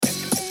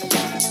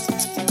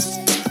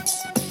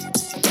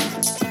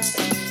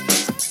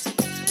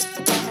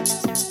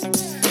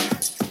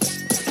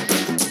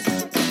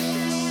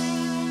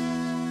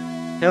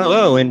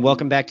and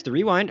welcome back to The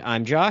Rewind.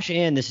 I'm Josh,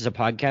 and this is a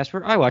podcast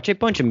where I watch a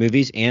bunch of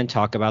movies and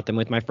talk about them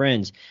with my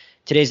friends.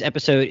 Today's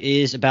episode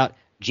is about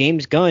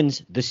James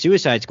Gunn's The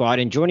Suicide Squad,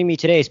 and joining me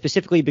today,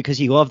 specifically because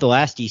he loved the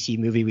last DC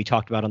movie we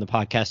talked about on the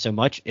podcast so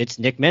much, it's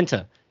Nick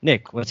Menta.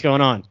 Nick, what's going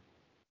on?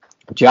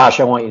 Josh,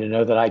 I want you to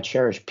know that I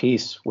cherish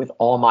peace with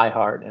all my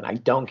heart, and I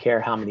don't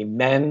care how many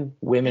men,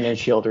 women, and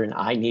children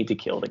I need to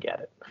kill to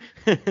get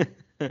it.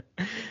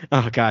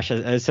 Oh gosh,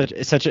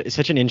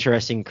 such an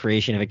interesting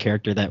creation of a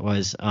character that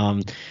was.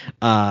 And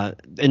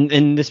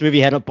this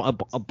movie had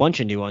a bunch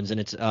of new ones, and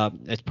it's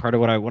part of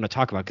what I want to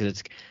talk about because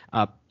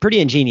it's pretty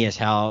ingenious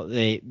how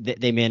they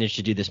managed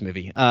to do this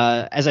movie.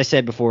 As I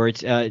said before, it's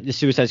The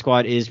Suicide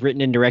Squad is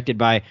written and directed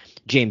by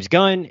James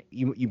Gunn.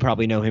 You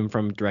probably know him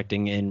from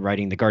directing and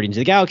writing the Guardians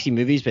of the Galaxy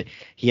movies, but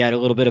he had a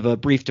little bit of a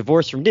brief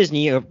divorce from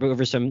Disney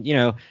over some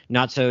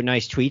not so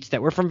nice tweets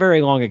that were from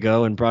very long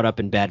ago and brought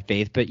up in bad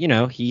faith. But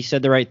he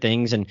said the right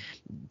things, and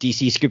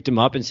DC scooped him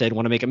up and said,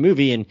 want to make a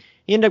movie, and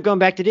he ended up going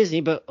back to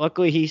Disney, but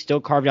luckily he still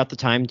carved out the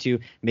time to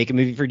make a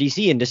movie for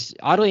DC, and just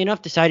oddly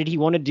enough decided he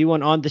wanted to do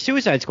one on The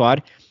Suicide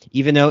Squad,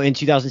 even though in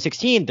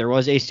 2016 there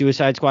was a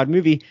Suicide Squad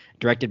movie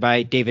directed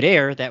by David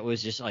Ayer that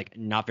was just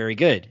not very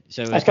good.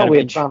 So I thought we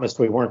had promised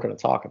we weren't going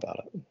to talk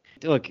about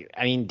it. Look,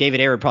 I mean, David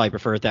Ayer would probably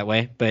prefer it that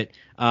way, but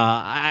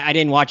I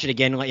didn't watch it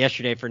again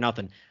yesterday for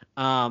nothing.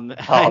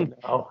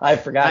 No, I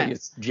forgot you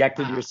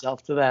subjected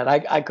yourself to that.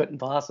 I couldn't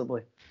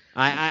possibly.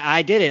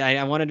 I did it.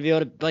 I wanted to be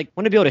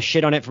able to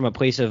shit on it from a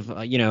place of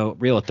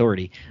real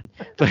authority.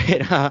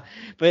 But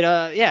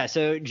yeah.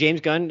 So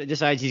James Gunn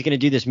decides he's going to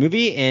do this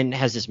movie and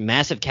has this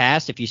massive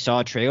cast. If you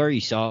saw a trailer,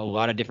 you saw a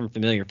lot of different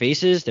familiar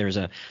faces. There's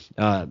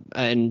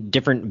and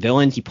different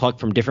villains he plucked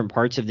from different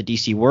parts of the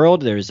DC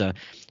world. There's a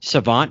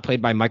Savant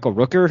played by Michael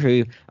Rooker,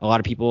 who a lot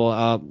of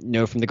people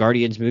know from the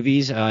Guardians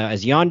movies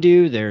as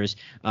Yondu. There's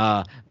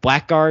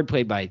Blackguard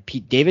played by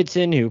Pete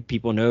Davidson, who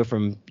people know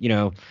from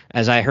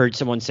as I heard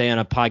someone say on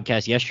a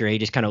podcast yesterday, he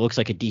just kind of looks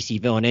like a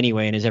DC villain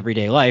anyway in his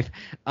everyday life.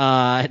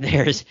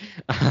 There's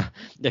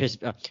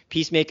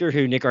Peacemaker,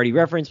 who Nick already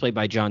referenced, played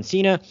by John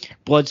Cena.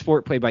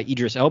 Bloodsport played by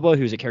Idris Elba,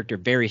 who's a character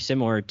very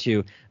similar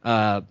to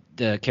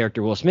the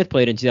character Will Smith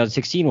played in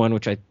 2016 one,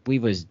 which I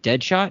believe was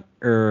Deadshot,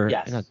 or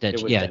yes, not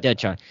Deadshot. Yeah,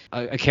 Deadshot.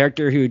 A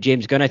character who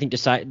James Gunn, I think,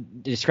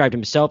 described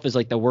himself as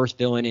the worst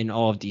villain in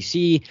all of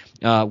DC,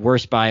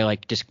 worst by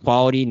just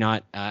quality,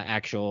 not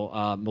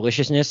actual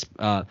maliciousness.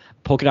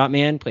 Polka Dot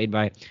Man, played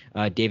by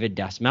David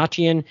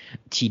Dastmalchian.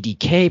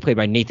 TDK, played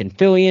by Nathan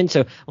Fillion.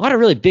 So a lot of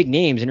really big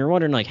names, and you're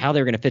wondering how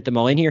they're going to fit them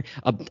all in here.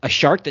 A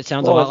shark that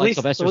sounds a lot like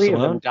Sylvester Stallone. Three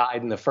of them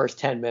died in the first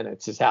 10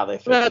 minutes is how they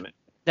fit them in.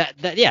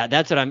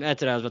 That's what I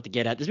was about to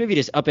get at. This movie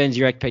just upends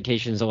your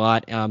expectations a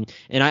lot. And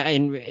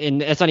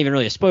that's not even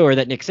really a spoiler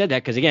that Nick said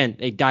that, because again,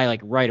 they die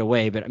right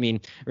away. But I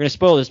mean, we're gonna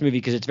spoil this movie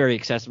because it's very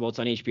accessible. It's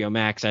on HBO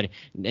Max.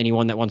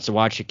 Anyone that wants to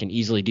watch it can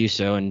easily do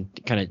so and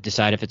kind of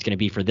decide if it's gonna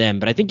be for them.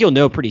 But I think you'll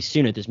know pretty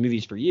soon if this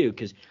movie's for you,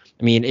 because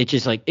I mean, it's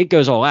just it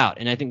goes all out,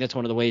 and I think that's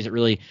one of the ways it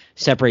really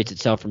separates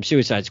itself from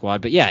Suicide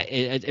Squad. But yeah,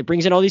 it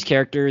brings in all these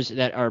characters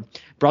that are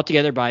brought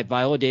together by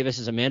Viola Davis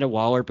as Amanda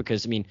Waller,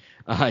 because I mean,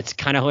 it's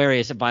kind of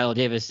hilarious that Viola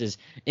Davis is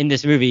in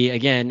this movie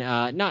again.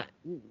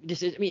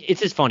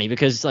 It's just funny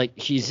because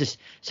she's just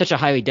such a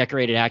highly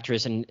decorated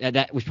actress, and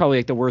that was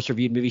probably the worst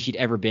reviewed movie she'd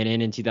ever been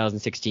in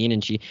 2016,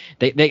 and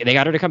they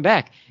got her to come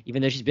back,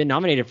 even though she's been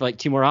nominated for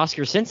 2 more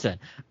Oscars since then.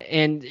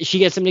 And she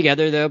gets them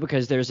together though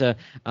because there's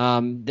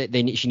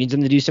she needs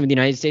them to do some of the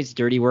United States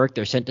dirty work.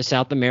 They're sent to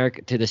South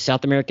America, to the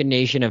South American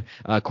nation of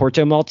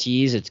Corto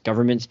Maltese. Its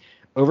government's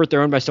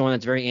overthrown by someone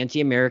that's very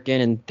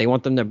anti-American, and they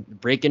want them to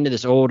break into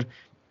this old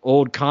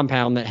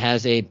compound that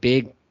has a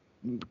big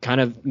kind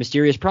of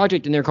mysterious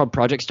project in there called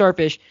Project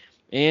Starfish,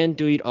 and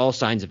delete all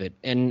signs of it.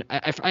 And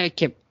I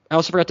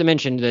also forgot to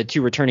mention the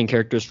 2 returning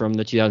characters from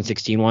the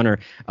 2016 one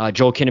are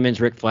Joel Kinnaman's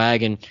Rick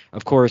Flag, and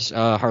of course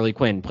Harley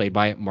Quinn, played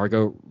by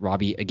Margot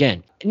Robbie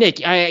again.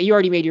 Nick, you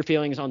already made your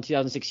feelings on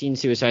 2016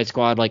 Suicide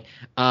Squad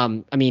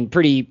I mean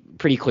pretty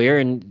clear,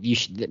 and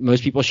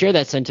most people share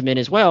that sentiment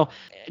as well.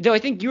 Though I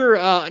think you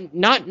were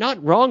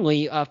not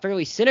wrongly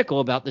fairly cynical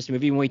about this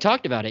movie when we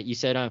talked about it. You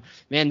said,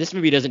 "Man, this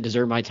movie doesn't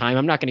deserve my time.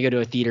 I'm not going to go to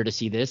a theater to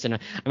see this." And I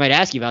might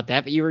ask you about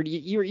that, but you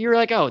were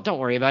like, "Oh, don't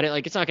worry about it.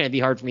 It's not going to be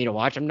hard for me to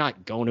watch. I'm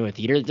not going to a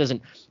theater. It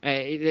doesn't.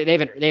 They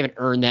haven't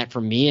earned that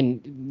from me,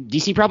 and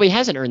DC probably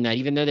hasn't earned that,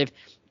 even though they've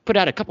put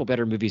out a couple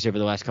better movies over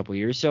the last couple of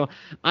years." So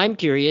I'm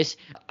curious.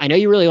 I know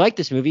you really like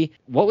this movie.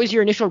 What was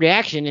your initial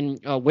reaction,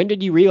 and when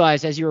did you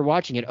realize as you were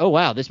watching it, oh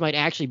wow, this might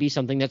actually be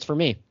something that's for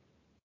me?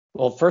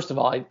 Well, first of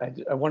all,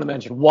 I want to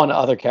mention one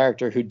other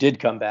character who did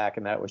come back,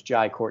 and that was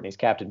Jai Courtney's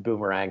Captain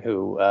Boomerang,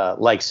 who,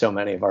 like so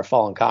many of our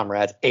fallen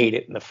comrades, ate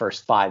it in the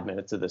first 5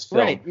 minutes of this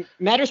film. Right.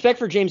 Mad respect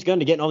for James Gunn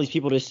to getting all these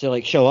people just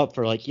to show up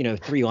for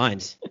 3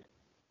 lines.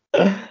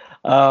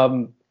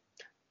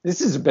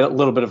 This is a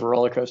little bit of a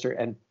roller coaster,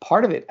 and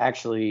part of it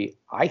actually,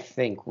 I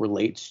think,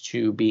 relates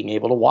to being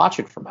able to watch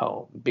it from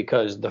home,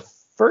 because the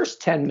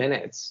first 10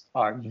 minutes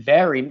are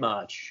very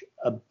much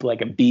a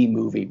B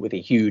movie with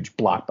a huge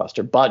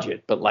blockbuster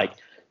budget, but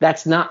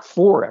that's not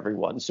for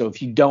everyone. So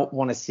if you don't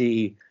want to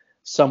see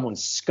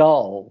someone's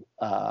skull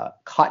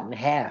cut in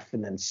half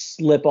and then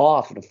slip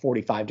off at a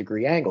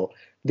 45-degree angle,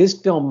 this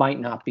film might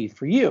not be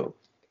for you.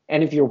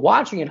 And if you're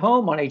watching at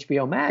home on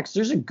HBO Max,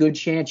 there's a good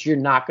chance you're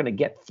not going to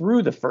get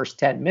through the first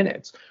 10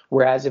 minutes.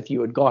 Whereas if you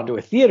had gone to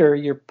a theater,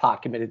 you're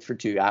pot committed for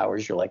 2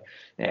 hours. You're like,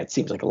 it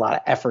seems like a lot of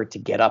effort to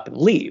get up and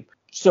leave.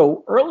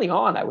 So early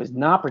on, I was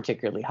not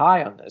particularly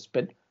high on this,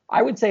 but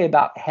I would say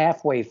about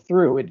halfway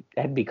through, it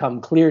had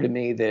become clear to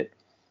me that,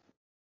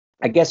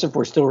 I guess if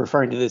we're still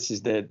referring to this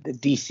as the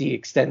DC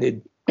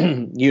extended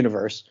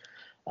universe,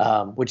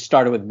 which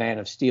started with Man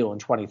of Steel in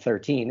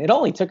 2013, it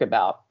only took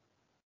about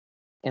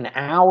an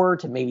hour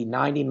to maybe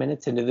 90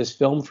 minutes into this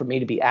film for me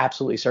to be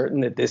absolutely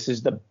certain that this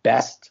is the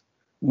best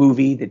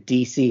movie that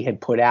DC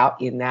had put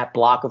out in that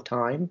block of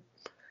time.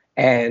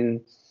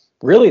 And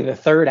really the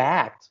third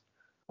act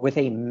with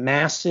a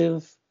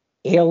massive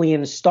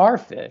alien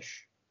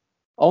starfish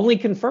only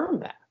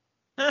confirmed that.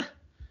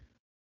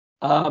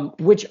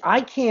 Which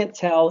I can't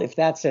tell if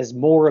that says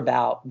more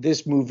about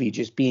this movie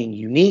just being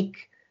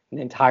unique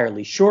and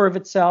entirely sure of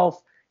itself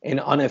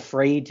and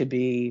unafraid to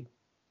be,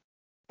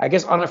 I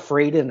guess,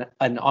 unafraid and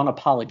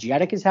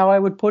unapologetic is how I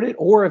would put it,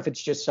 or if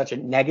it's just such a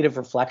negative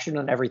reflection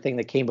on everything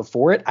that came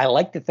before it. I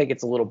like to think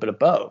it's a little bit of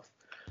both,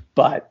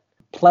 but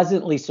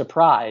pleasantly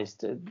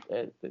surprised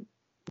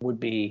would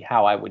be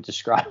how I would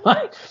describe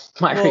my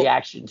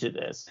reaction to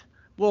this.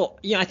 Well,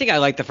 yeah, I think I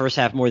liked the first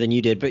half more than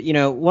you did, but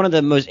one of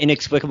the most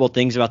inexplicable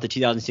things about the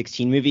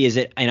 2016 movie is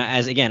that, and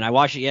I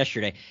watched it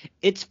yesterday,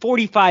 it's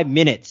 45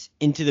 minutes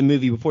into the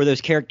movie before those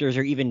characters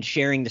are even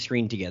sharing the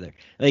screen together.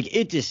 Like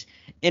it just,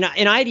 and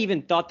I'd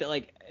even thought that,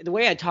 like, the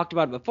way I talked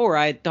about it before,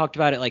 I talked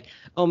about it like,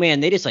 oh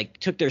man, they just like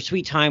took their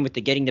sweet time with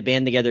the getting the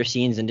band together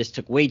scenes and just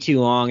took way too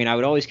long. And I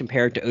would always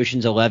compare it to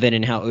Ocean's 11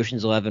 and how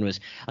Ocean's 11 was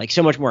like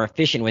so much more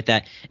efficient with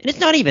that. And it's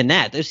not even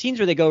that. Those scenes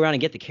where they go around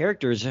and get the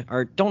characters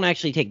don't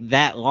actually take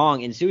that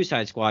long in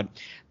Suicide Squad,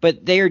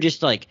 but they are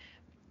just like,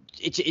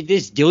 it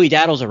just dilly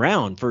daddles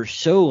around for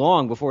so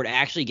long before it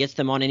actually gets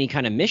them on any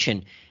kind of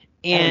mission.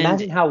 And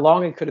imagine how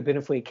long it could have been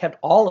if we had kept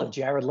all of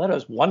Jared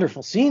Leto's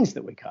wonderful scenes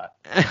that we cut.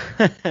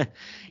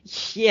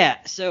 Yeah.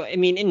 So, I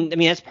mean,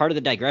 that's part of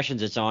the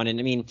digressions it's on. And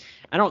I mean,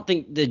 I don't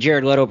think the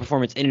Jared Leto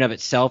performance in and of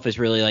itself is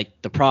really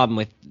like the problem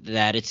with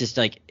that. It's just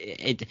like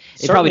it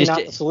probably just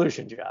not the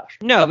solution, Josh.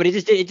 No, but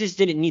it just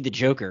didn't need the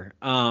Joker.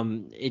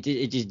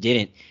 It just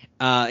didn't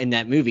in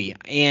that movie.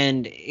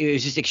 And it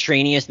was just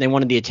extraneous, and they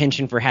wanted the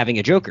attention for having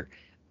a Joker.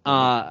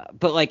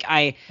 But like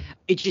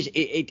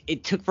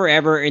it took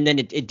forever, and then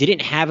it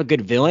didn't have a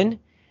good villain,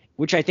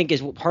 which I think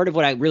is part of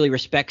what I really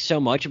respect so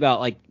much about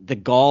like the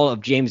gall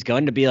of James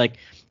Gunn to be like,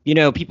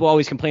 people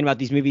always complain about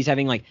these movies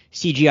having like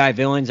CGI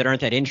villains that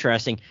aren't that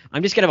interesting.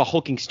 I'm just gonna have a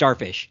hulking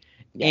starfish.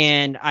 Yes.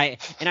 And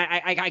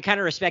I kind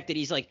of respect that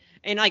he's like,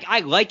 and like I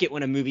like it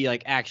when a movie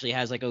like actually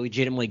has like a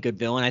legitimately good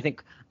villain. I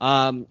think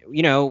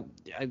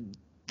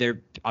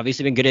there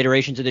obviously been good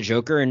iterations of the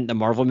Joker, and the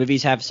Marvel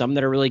movies have some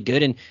that are really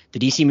good, and the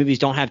DC movies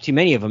don't have too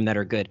many of them that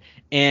are good.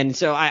 And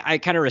so I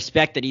kind of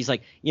respect that he's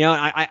like,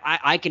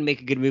 I can make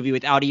a good movie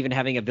without even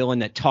having a villain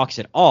that talks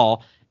at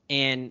all.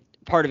 And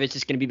part of it's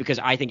just going to be because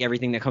I think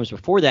everything that comes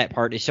before that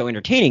part is so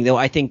entertaining, though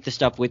I think the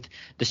stuff with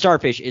the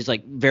starfish is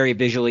like very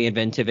visually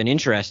inventive and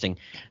interesting.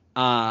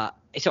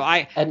 So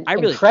I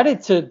really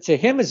credit to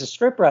him as a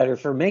scriptwriter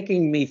for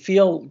making me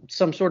feel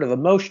some sort of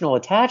emotional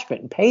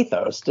attachment and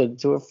pathos to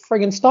a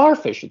friggin'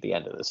 starfish at the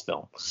end of this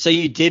film. So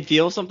you did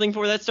feel something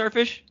for that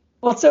starfish?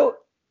 Well, so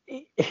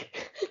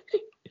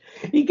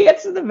he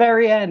gets to the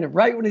very end, and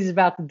right when he's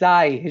about to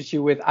die, he hits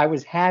you with, "I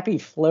was happy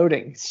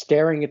floating,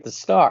 staring at the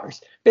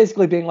stars."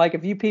 Basically being like,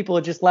 if you people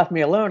had just left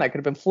me alone, I could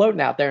have been floating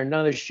out there and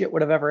none of this shit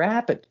would have ever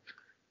happened.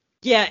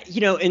 Yeah,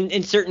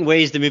 in certain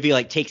ways, the movie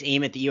like takes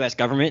aim at the U.S.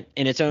 government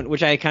in its own,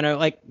 which I kind of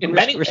like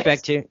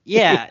respect to.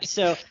 Yeah,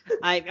 so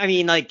I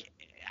mean, like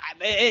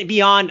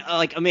beyond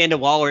like Amanda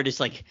Waller, just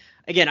like,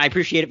 again, I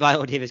appreciate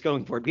Viola Davis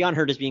going for it. Beyond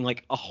her just being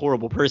like a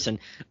horrible person,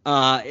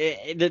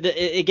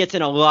 it gets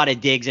in a lot of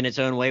digs in its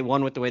own way.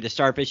 One with the way the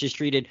starfish is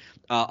treated,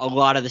 a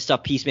lot of the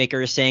stuff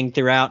Peacemaker is saying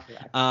throughout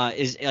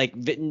is like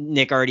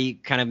Nick already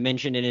kind of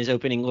mentioned in his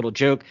opening little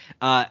joke.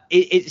 So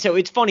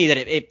it's funny that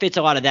it fits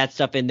a lot of that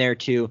stuff in there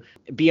too,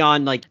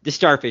 beyond like the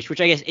starfish,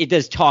 which I guess it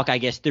does talk, I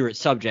guess, through its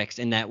subjects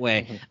in that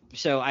way. Mm-hmm.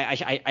 So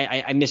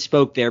I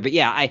misspoke there, but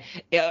yeah,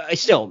 I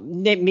still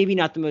maybe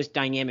not the most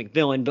dynamic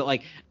villain, but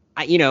like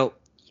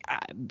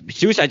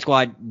Suicide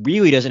Squad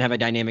really doesn't have a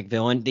dynamic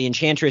villain. The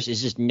Enchantress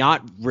is just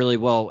not really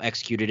well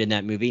executed in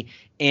that movie.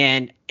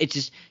 And it's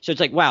just, so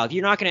it's like, wow, if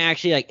you're not going to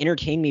actually like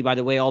entertain me by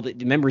the way all the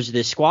members of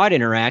this squad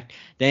interact,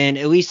 then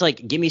at least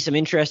like give me some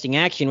interesting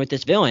action with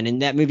this villain.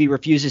 And that movie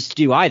refuses to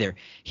do either.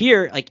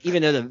 Here, like,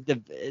 even though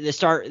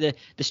the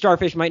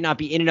starfish might not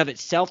be in and of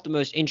itself the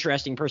most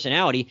interesting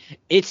personality,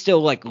 it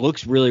still like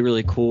looks really,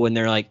 really cool. And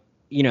they're like,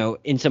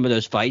 in some of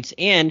those fights.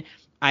 And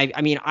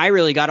I mean, I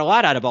really got a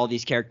lot out of all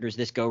these characters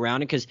this go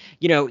round, because,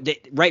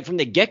 right from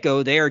the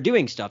get-go, they are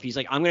doing stuff. He's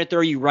like, I'm going to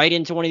throw you right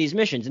into one of these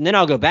missions, and then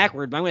I'll go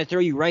backward, but I'm going to throw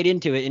you right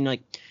into it and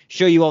like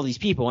show you all these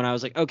people. And I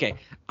was like, okay,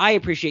 I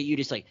appreciate you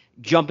just like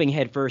jumping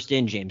head first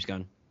in, James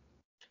Gunn.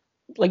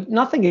 like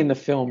nothing in the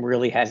film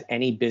really has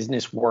any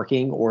business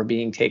working or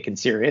being taken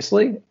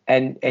seriously,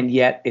 and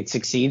yet it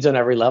succeeds on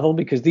every level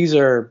because these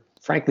are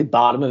frankly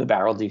bottom of the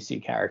barrel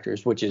DC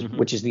characters, which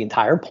is the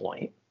entire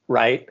point,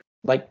 right?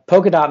 Like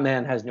Polka Dot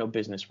Man has no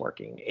business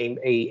working.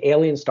 A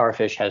alien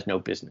starfish has no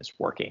business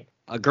working.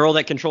 A girl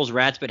that controls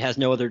rats but has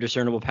no other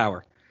discernible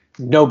power.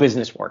 No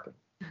business working.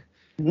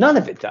 None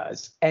of it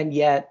does, and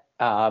yet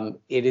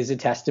it is a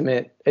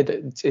testament.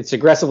 It's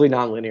aggressively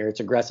nonlinear.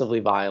 It's aggressively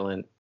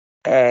violent,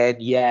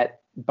 and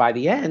yet by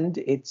the end,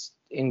 it's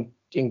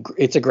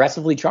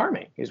aggressively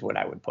charming, is what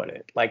I would put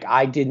it. Like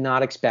I did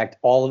not expect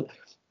all of.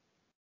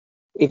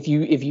 If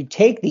you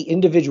take the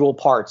individual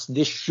parts,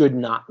 this should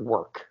not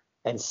work,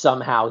 and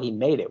somehow he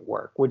made it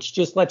work, which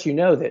just lets you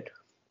know that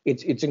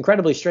it's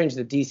incredibly strange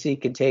that DC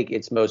can take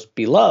its most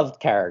beloved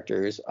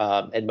characters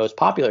and most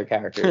popular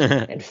characters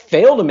and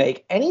fail to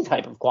make any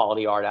type of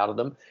quality art out of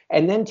them,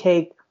 and then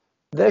take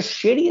the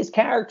shittiest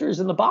characters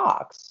in the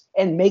box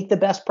and make the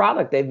best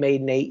product they've made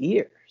in 8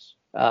 years.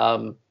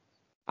 I'm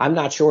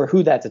not sure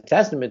who that's a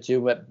testament to,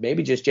 but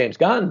maybe just James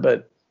Gunn.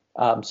 But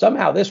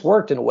somehow this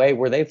worked in a way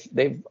where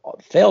they've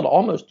failed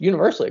almost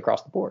universally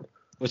across the board.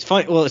 It's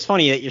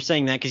funny that you're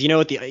saying that because you know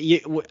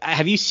what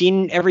have you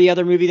seen every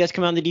other movie that's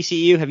come out in the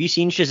DCU? Have you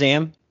seen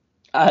Shazam?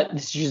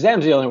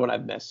 Shazam's the only one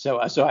I've missed, so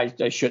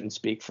I shouldn't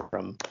speak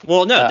from.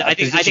 Well, no, I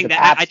think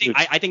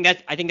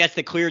that's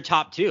the clear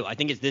top two. I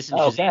think it's this and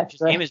Shazam. Okay,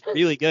 Shazam is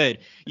really good.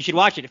 You should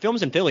watch it. It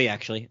films in Philly,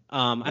 actually.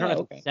 I don't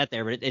know if it's set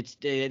there, but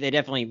they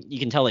definitely,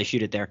 you can tell they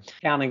shoot it there.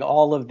 Counting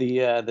all of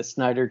the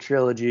Snyder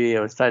trilogy,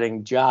 I was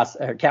counting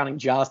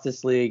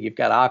Justice League. You've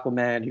got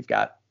Aquaman. You've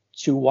got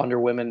 2 Wonder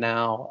Women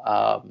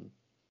now,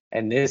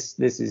 and this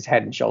is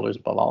head and shoulders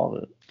above all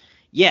of it.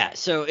 Yeah,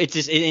 so it's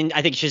just, and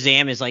I think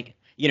Shazam is like,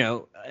 you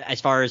know, as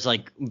far as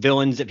like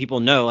villains that people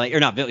know, like, or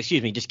not,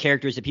 just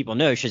characters that people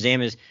know,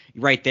 Shazam is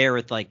right there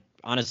with like,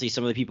 honestly,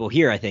 some of the people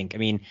here, I think. I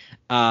mean,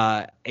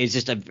 it's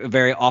just a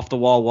very off the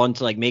wall one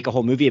to like make a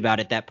whole movie about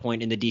at that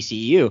point in the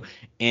DCEU,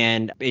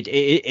 and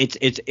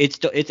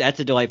it's that's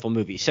a delightful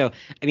movie. So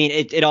I mean,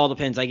 it all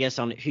depends, I guess,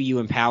 on who you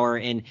empower,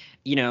 and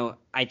you know,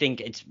 I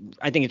think it's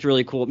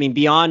really cool. I mean,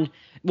 beyond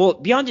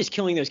just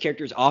killing those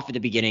characters off at the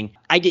beginning,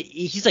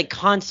 he's like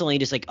constantly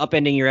just like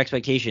upending your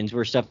expectations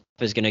where stuff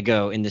is going to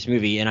go in this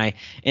movie, and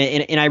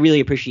I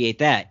really appreciate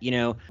that. You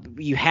know,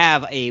 you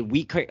have a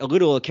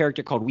little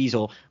character called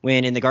Weasel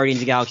when in the Guardians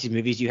of the Galaxy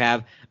movies you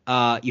have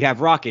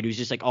Rocket, who's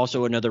just like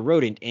also another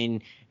rodent,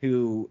 and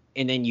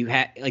then you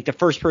have like the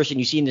first person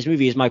you see in this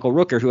movie is Michael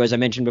Rooker, who, as I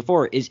mentioned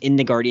before, is in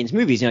the Guardians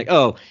movies. And you're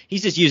like, oh,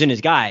 he's just using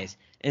his guys,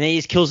 and then he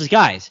just kills his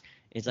guys.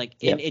 It's like,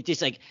 yep. And it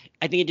just like,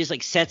 I think it just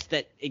like sets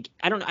that.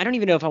 I don't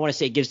even know if I want to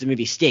say it gives the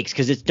movie stakes,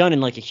 because it's done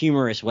in like a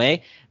humorous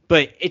way,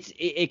 but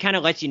it kind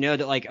of lets you know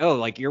that like, oh,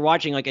 like you're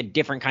watching like a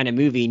different kind of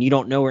movie and you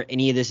don't know where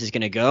any of this is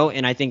going to go.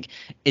 And I think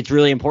it's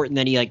really important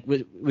that he like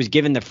was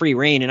given the free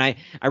reign. And I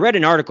read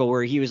an article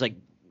where he was like,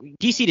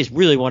 DC just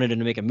really wanted him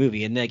to make a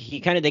movie, and like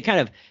they kind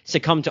of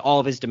succumbed to all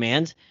of his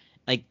demands.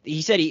 Like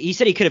he said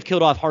he could have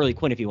killed off Harley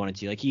Quinn if he wanted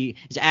to. Like he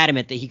is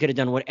adamant that he could have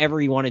done whatever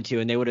he wanted to,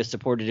 and they would have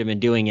supported him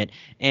in doing it.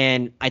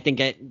 And I think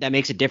that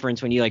makes a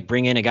difference when you like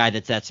bring in a guy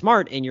that's that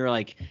smart, and you're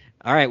like,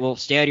 all right, well,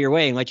 stay out of your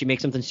way and let you make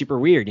something super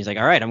weird. And he's like,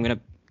 all right, I'm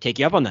gonna take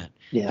you up on that.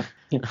 Yeah.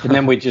 And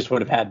then we just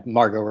would have had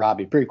Margot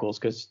Robbie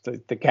prequels, because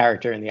the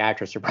character and the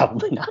actress are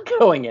probably not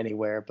going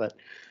anywhere. But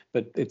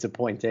it's a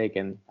point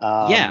taken.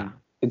 Yeah.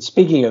 And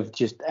speaking of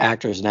just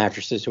actors and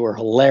actresses who are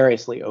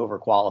hilariously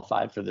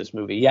overqualified for this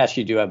movie, yes,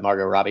 you do have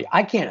Margot Robbie.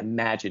 I can't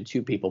imagine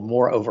 2 people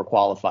more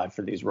overqualified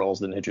for these roles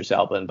than Idris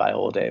Elba and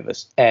Viola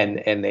Davis,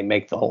 and they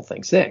make the whole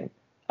thing sing.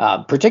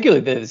 Particularly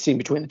the scene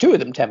between the 2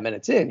 of them 10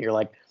 minutes in, you're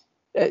like,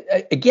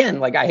 again,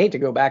 like I hate to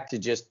go back to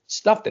just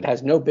stuff that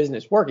has no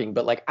business working,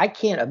 but like I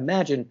can't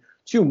imagine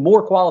 2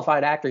 more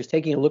qualified actors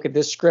taking a look at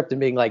this script and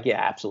being like, yeah,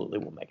 absolutely,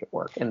 we'll make it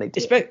work. And they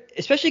did.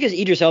 Especially because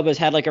Idris Elba's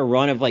had like a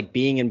run of like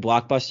being in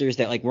blockbusters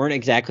that like weren't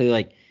exactly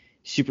like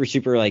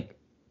super like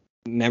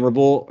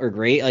memorable or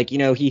great. Like, you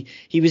know, he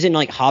was in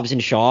like Hobbs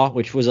and Shaw,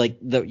 which was like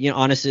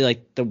honestly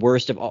like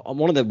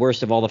one of the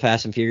worst of all the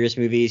Fast and Furious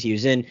movies. He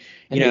was in,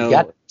 you've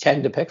got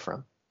 10 to pick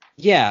from.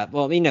 Yeah,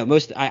 well, I mean, no,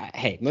 most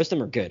of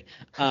them are good.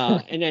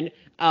 And then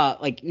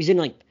like he was in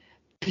like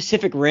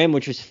Pacific Rim,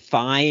 which was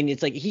fine.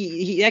 It's like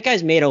he that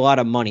guy's made a lot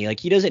of money. Like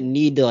he doesn't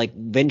need to like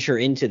venture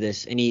into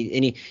this, and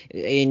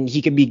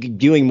he could be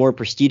doing more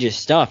prestigious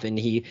stuff. And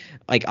he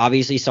like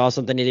obviously saw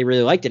something that he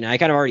really liked it. And I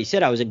kind of already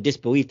said I was in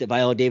disbelief that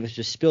Viola Davis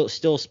was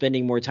still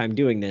spending more time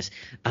doing this.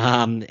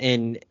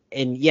 And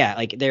yeah,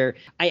 like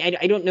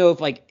I don't know if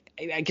like,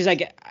 because I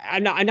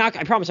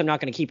promise I'm not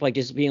going to keep like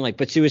just being like,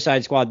 but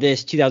Suicide Squad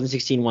this,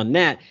 2016 won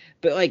that.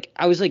 But like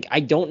I was like,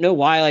 I don't know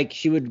why like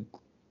she would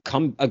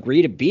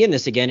agree to be in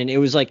this again. And it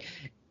was like,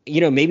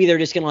 you know, maybe they're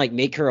just gonna like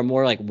make her a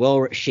more like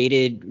well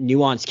shaded,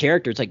 nuanced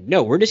character. It's like,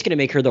 no, we're just gonna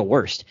make her the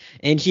worst.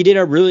 And she did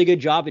a really good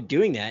job at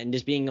doing that and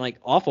just being like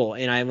awful.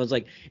 And I was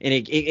like,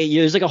 and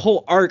there's like a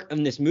whole arc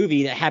in this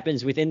movie that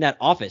happens within that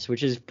office,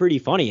 which is pretty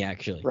funny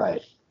actually.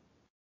 Right.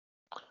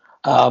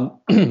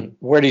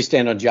 Where do you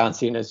stand on John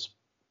Cena's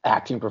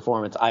acting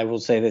performance. I will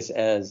say this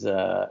as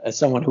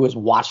someone who has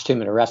watched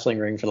him in a wrestling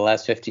ring for the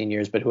last 15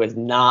 years, but who has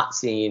not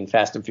seen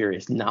Fast and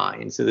Furious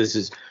 9. So this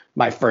is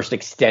my first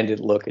extended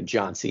look at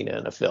John Cena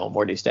in a film.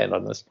 Where do you stand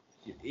on this?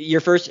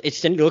 Your first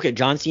extended look at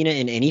John Cena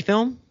in any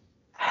film?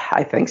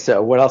 I think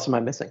so. What else am I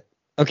missing?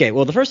 Okay,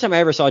 well, the first time I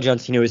ever saw John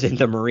Cena was in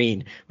The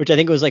Marine, which I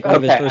think was like one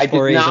of his first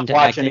forays into acting. I did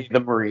not watch any of the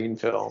Marine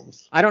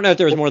films. I don't know if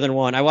there was more than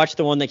one. I watched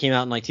the one that came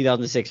out in like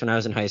 2006 when I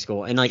was in high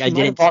school, and like I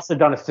didn't. I've also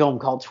done a film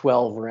called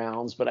 12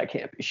 Rounds, but I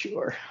can't be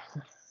sure.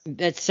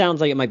 That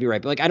sounds like it might be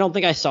right, but like I don't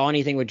think I saw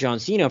anything with John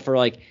Cena for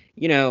like,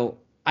 you know,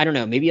 I don't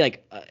know, maybe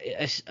like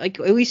at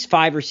least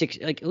 5 or 6,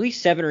 like at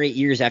least 7 or 8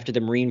 years after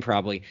The Marine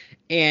probably,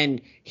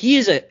 and he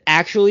is a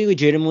actually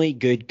legitimately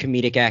good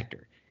comedic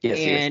actor. Yes,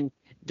 and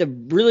the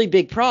really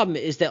big problem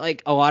is that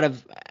like a lot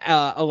of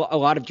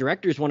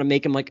directors want to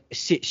make him like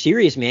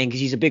serious man because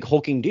he's a big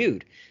hulking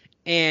dude,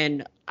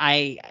 and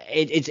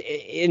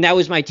and that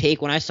was my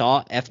take when I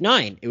saw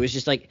F9. It was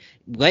just like,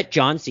 let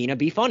John Cena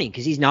be funny,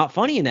 because he's not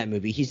funny in that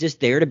movie. He's just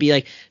there to be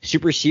like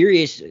super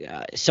serious,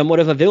 somewhat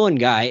of a villain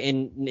guy,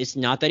 and it's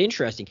not that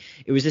interesting.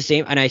 It was the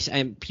same,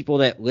 and people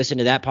that listen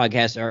to that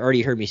podcast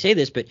already heard me say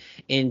this, but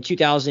in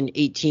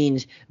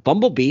 2018's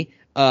Bumblebee,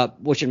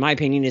 which in my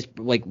opinion is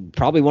like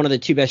probably one of the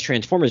 2 best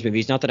Transformers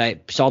movies. Not that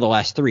I saw the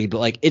last 3, but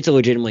like it's a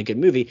legitimately good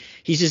movie.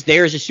 He's just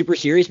there as a super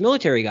serious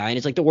military guy, and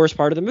it's like the worst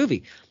part of the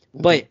movie.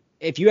 Mm-hmm. But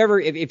if you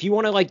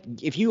want to like,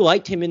 if you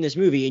liked him in this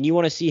movie and you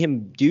want to see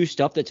him do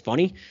stuff that's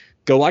funny,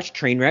 go watch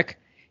Trainwreck.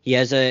 He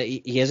has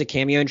a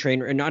cameo in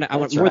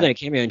Trainwreck. More than a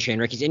cameo in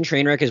Trainwreck. He's in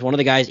Trainwreck as one of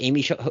the guys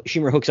Amy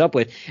Schumer hooks up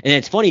with, and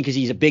it's funny because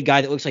he's a big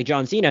guy that looks like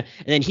John Cena,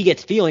 and then he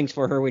gets feelings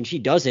for her when she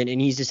doesn't, and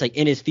he's just like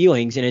in his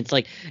feelings, and it's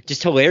like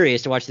just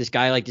hilarious to watch this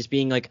guy like just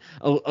being like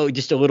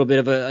just a little bit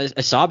of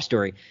a sob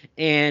story.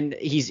 And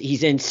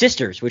he's in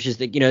Sisters, which is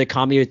the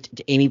comedy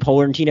with Amy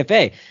Poehler and Tina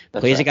Fey.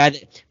 Plays a guy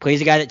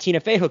that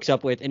Tina Fey hooks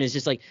up with, and is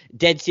just like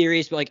dead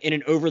serious, but like in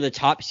an over the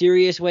top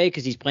serious way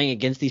because he's playing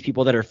against these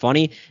people that are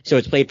funny, so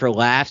it's played for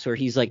laughs, where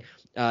he's like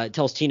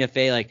tells Tina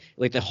Fey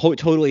like the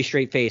totally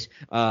straight face,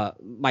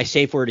 my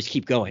safe word is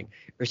keep going,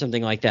 or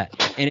something like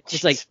that. And it's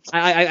just like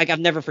I'll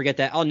never forget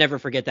that. I'll never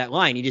forget that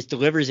line. He just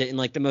delivers it in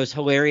like the most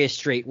hilarious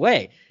straight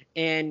way.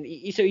 And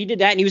so he did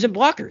that, and he was in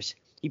Blockers.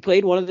 He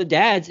played one of the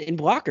dads in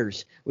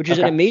Blockers, which is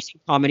an amazing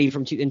comedy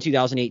in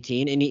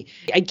 2018. And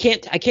I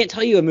can't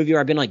tell you a movie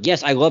where I've been like,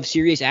 yes, I love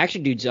serious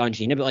action dudes John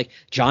Cena, but like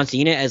John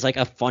Cena as like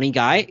a funny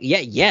guy,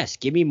 yes,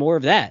 give me more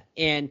of that.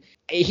 And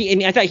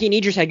I thought he and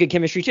Idris had good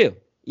chemistry too.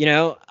 You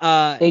know,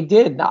 they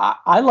did.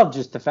 I love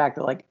just the fact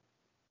that, like,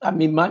 I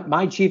mean,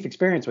 my chief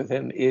experience with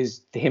him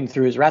is him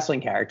through his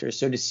wrestling characters.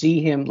 So to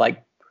see him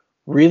like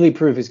really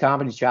prove his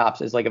comedy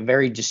chops as like a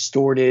very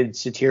distorted,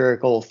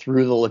 satirical,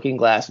 through the looking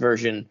glass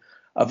version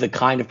of the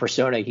kind of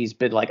persona he's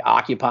been like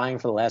occupying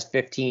for the last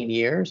 15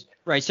 years.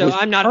 Right. So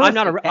I'm not a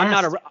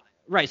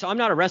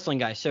wrestling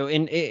guy. So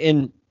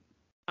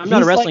I'm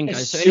not a wrestling guy.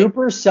 So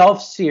super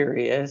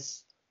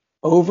self-serious,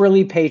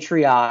 overly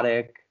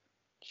patriotic,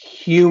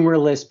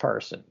 humorless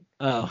person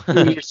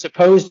who you're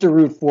supposed to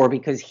root for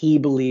because he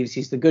believes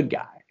he's the good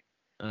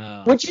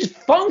guy, which is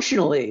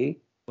functionally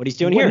what he's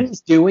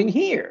doing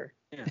here.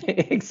 Yeah.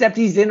 Except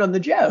he's in on the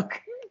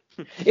joke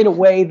in a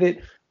way that,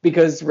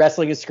 because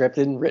wrestling is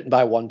scripted and written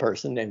by one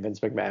person named Vince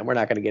McMahon, we're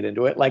not going to get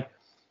into it. Like,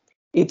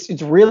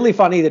 it's really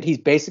funny that he's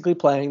basically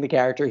playing the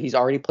character he's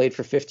already played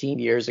for 15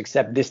 years,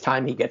 except this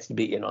time he gets to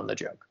be in on the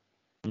joke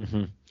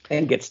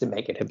and gets to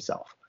make it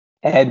himself.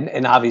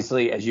 And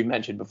obviously, as you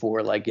mentioned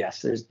before, like,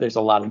 yes, there's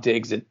a lot of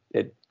digs at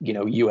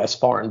U.S.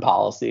 foreign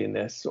policy in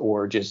this,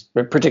 or just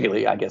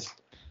particularly, I guess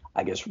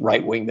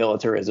right-wing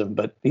militarism.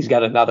 But he's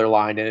got another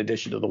line in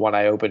addition to the one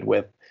I opened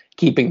with: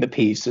 keeping the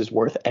peace is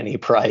worth any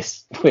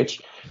price,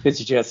 which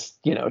is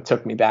just,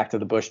 took me back to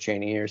the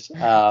Bush-Cheney years.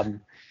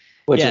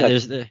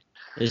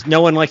 There's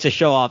no one likes to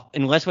show off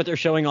unless what they're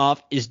showing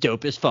off is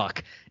dope as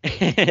fuck.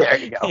 There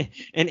you go.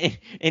 And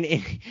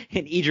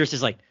Idris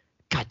is like,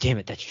 God damn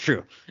it, that's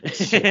true.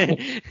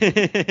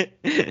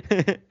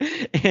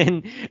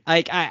 And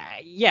like,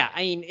 I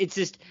mean, it's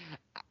just,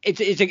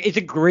 it's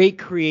a great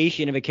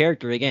creation of a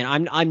character. Again,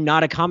 I'm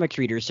not a comics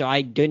reader, so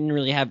I didn't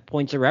really have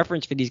points of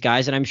reference for these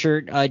guys. And I'm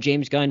sure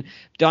James Gunn,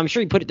 though I'm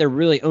sure he put their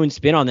really own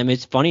spin on them.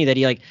 It's funny that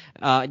he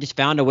just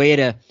found a way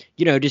to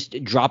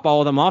just drop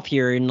all of them off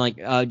here and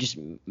just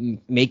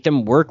make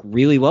them work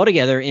really well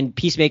together. And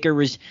Peacemaker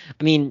was,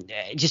 I mean,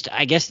 just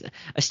I guess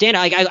a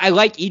standout. I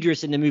like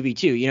Idris in the movie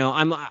too.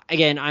 I'm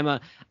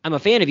a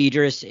fan of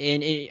Idris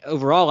and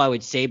overall I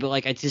would say,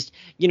 but it's just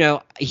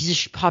he's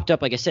just popped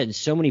up, like I said, in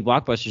so many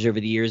blockbusters over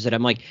the years that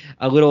I'm like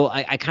a little,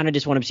 I kind of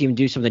just want to see him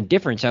do something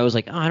different. So I was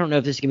like, I don't know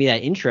if this is gonna be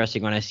that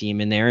interesting when I see him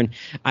in there. And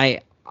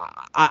I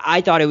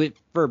thought it was,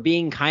 for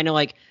being kind of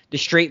like the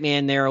straight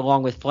man there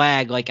along with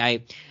Flag,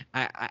 I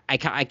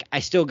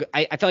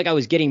felt like I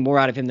was getting more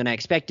out of him than I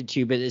expected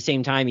to, but at the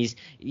same time, he's,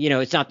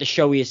 it's not the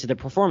showiest of the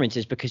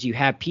performances because you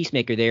have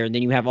Peacemaker there, and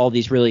then you have all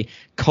these really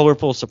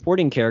colorful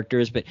supporting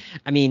characters. But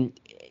I mean,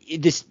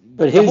 his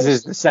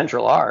is the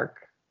central arc.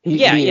 He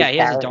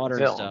has a daughter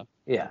and stuff.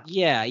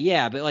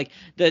 Yeah. But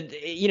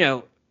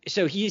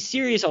so he's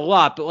serious a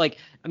lot, but like,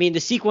 I mean, the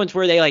sequence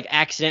where they like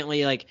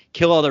accidentally like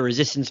kill all the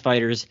resistance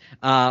fighters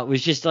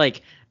was just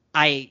like,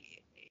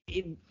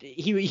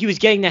 he was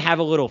getting to have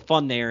a little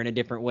fun there in a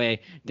different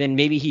way than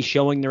maybe he's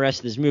showing the rest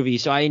of this movie.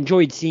 So I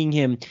enjoyed seeing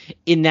him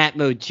in that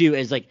mode too,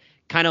 as like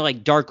kind of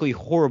like darkly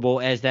horrible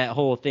as that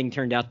whole thing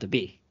turned out to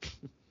be.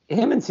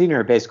 Him and Cena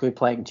are basically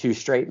playing two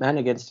straight men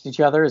against each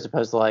other, as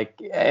opposed to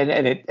like,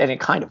 and it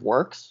kind of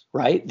works,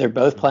 right? They're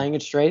both playing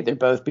it straight. They're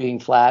both being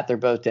flat. They're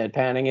both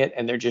deadpanning it,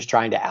 and they're just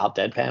trying to out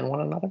deadpan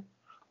one another.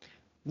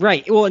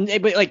 Right. Well,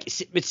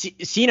 but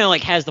Cena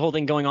like has the whole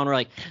thing going on where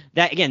like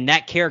that again,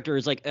 that character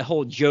is like a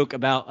whole joke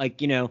about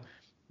like,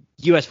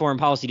 U.S. foreign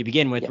policy to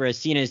begin with, whereas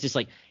Cena is just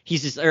like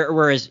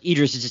whereas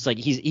Idris is just like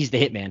he's the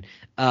hitman.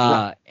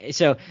 Right.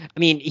 So I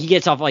mean, he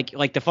gets off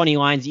like the funny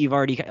lines you've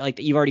already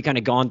kind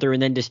of gone through,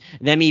 and then just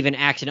them even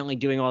accidentally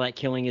doing all that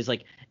killing is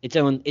like its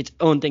own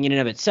thing in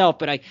and of itself.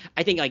 But I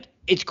think like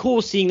it's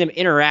cool seeing them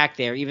interact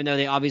there, even though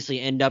they obviously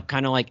end up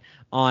kind of like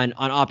on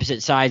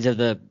opposite sides of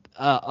the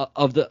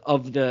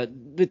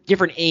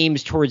different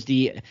aims towards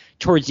the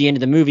end of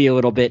the movie a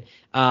little bit,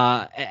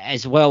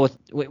 as well, with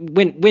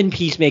when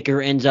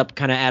Peacemaker ends up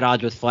kind of at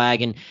odds with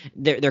Flag, and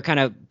they're kind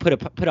of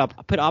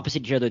put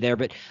opposite each other there.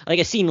 But like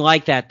a scene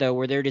like that though,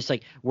 where they're just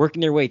like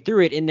working their way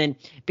through it, and then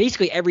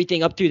basically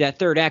everything up through that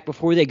third act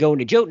before they go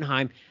into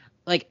Jotunheim,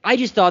 like I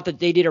just thought that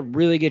they did a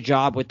really good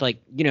job with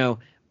like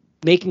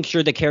making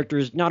sure the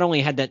characters not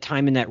only had that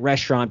time in that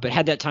restaurant but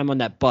had that time on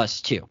that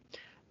bus too,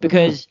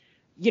 because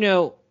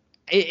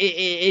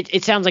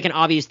It sounds like an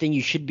obvious thing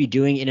you should be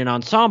doing in an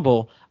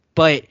ensemble,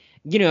 but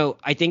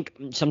I think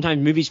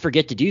sometimes movies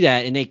forget to do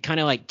that, and they kind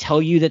of like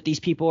tell you that these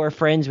people are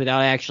friends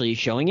without actually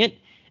showing it.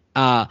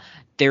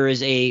 There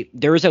is a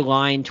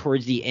line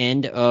towards the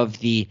end of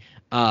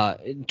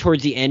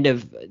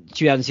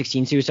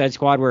 2016 Suicide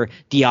Squad where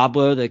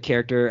Diablo, the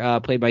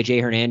character played by Jay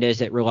Hernandez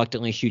that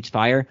reluctantly shoots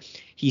fire,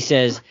 he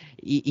says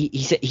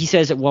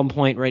at one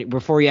point right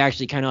before he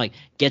actually kind of like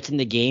gets in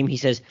the game, he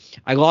says,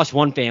 "I lost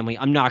one family,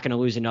 I'm not going to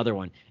lose another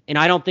one." And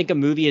I don't think a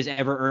movie has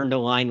ever earned a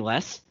line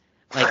less.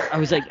 Like I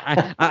was like,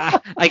 I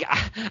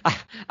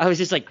was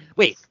just like,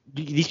 wait,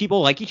 these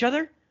people like each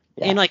other?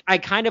 Yeah. And like I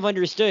kind of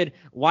understood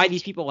why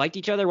these people liked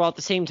each other, while at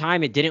the same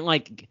time it didn't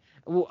like.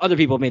 Well, other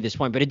people made this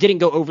point, but it didn't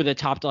go over the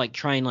top to like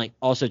try and like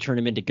also turn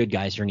them into good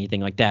guys or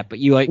anything like that. But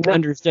you like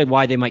understood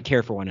why they might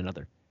care for one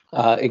another.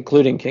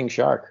 Including King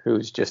Shark,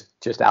 who's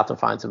just out to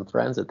find some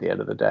friends at the end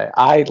of the day.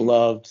 I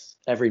loved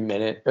every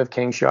minute of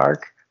King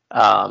Shark.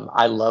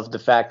 I loved the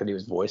fact that he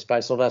was voiced by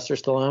Sylvester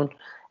Stallone.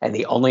 And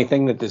the only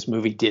thing that this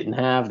movie didn't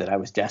have that I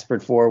was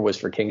desperate for was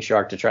for King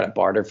Shark to try to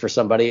barter for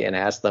somebody and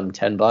ask them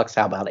 $10.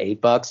 How about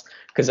 $8?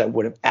 Because I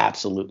would have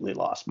absolutely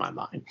lost my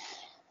mind.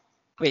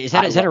 Wait, is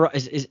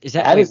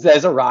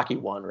that a Rocky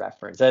 1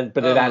 reference?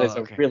 That is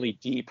a really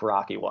deep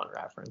Rocky 1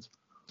 reference.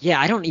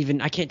 Yeah,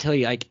 I can't tell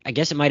you. I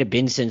guess it might have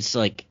been since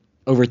like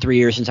over 3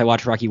 years since I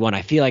watched Rocky 1.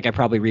 I feel like I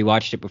probably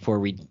rewatched it before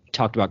we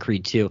talked about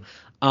Creed 2.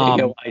 They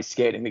go ice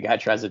skating. The guy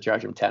tries to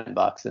charge him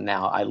 $10, and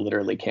now I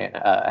literally can't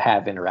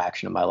have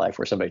interaction in my life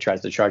where somebody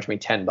tries to charge me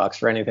 $10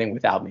 for anything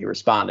without me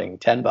responding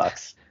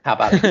 $10. How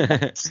about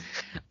it?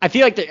 I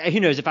feel like who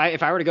knows, if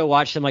I were to go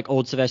watch some like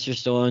old Sylvester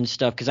Stallone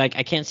stuff, because I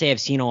can't say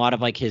I've seen a lot of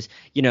like his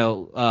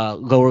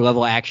lower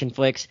level action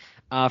flicks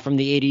from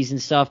the 80s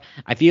and stuff.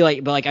 I feel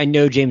like, but like I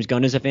know James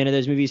Gunn is a fan of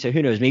those movies, so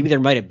who knows? Maybe there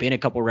might have been a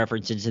couple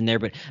references in there,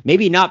 but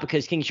maybe not,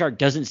 because King Shark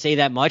doesn't say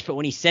that much. But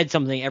when he said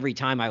something, every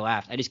time I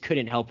laughed. I just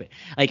couldn't help it.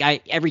 Like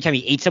every time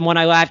he ate someone,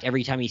 I laughed.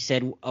 Every time he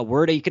said a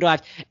word, you could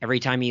laugh. Every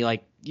time he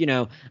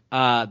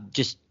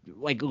just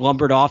like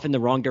lumbered off in the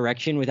wrong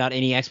direction without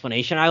any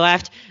explanation, I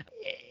laughed.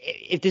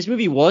 If this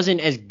movie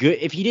wasn't as good,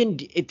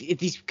 if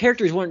these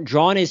characters weren't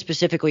drawn as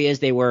specifically as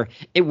they were,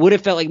 it would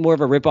have felt like more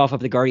of a ripoff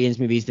of the Guardians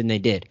movies than they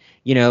did,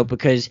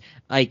 because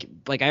I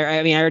mean,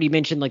 I already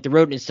mentioned like the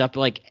rodent and stuff, but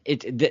like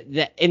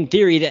in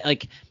theory that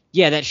like,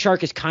 yeah, that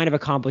shark is kind of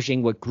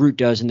accomplishing what Groot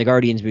does in the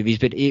Guardians movies,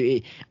 but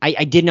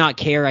I did not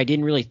care. I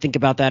didn't really think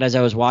about that as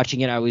I was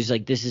watching it. I was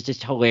like, this is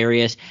just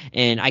hilarious,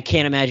 and I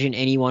can't imagine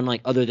anyone like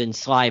other than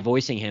Sly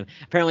voicing him.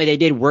 Apparently, they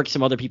did work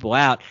some other people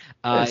out.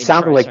 It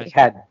sounded like they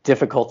had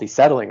difficulty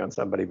settling on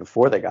somebody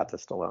before they got to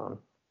Stallone.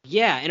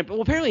 Yeah, and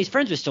apparently he's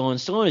friends with Stallone.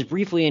 Stallone is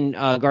briefly in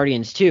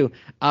Guardians too,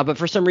 but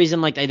for some reason,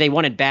 like they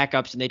wanted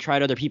backups and they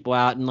tried other people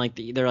out, and like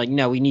they're like,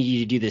 no, we need you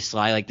to do this,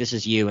 Sly. Like this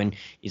is you, and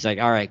he's like,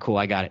 all right, cool,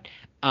 I got it.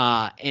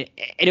 And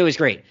it was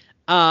great.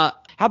 How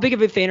big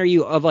of a fan are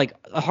you of like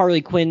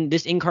Harley Quinn,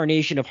 this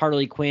incarnation of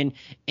Harley Quinn,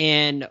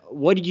 and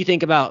what did you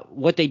think about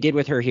what they did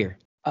with her here?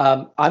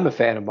 I'm a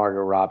fan of Margot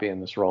Robbie in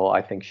this role.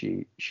 I think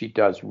she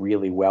does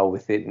really well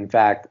with it. In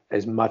fact,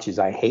 as much as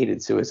I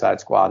hated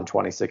Suicide Squad in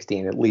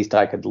 2016, at least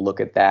I could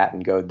look at that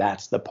and go,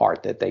 that's the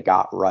part that they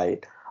got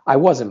right. I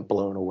wasn't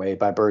blown away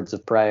by Birds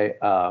of Prey.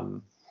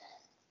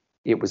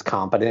 It was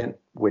competent,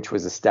 which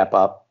was a step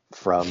up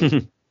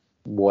from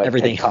what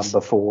everything had come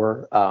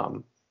before.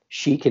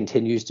 She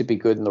continues to be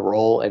good in the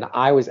role, and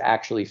I was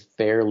actually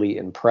fairly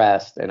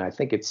impressed, and I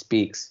think it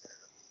speaks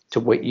to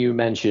what you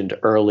mentioned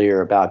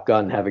earlier about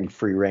Gunn having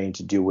free reign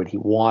to do what he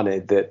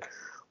wanted, that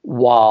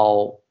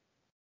while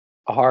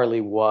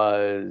Harley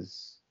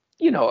was,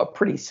 a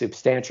pretty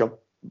substantial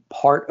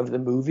part of the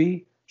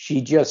movie,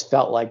 she just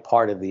felt like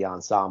part of the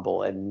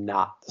ensemble and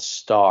not the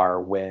star,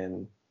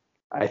 when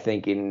I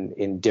think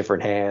in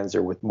different hands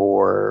or with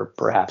more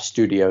perhaps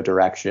studio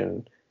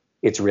direction,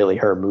 it's really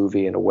her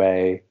movie in a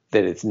way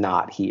that it's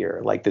not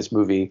here. Like, this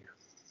movie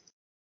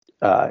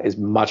is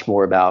much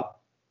more about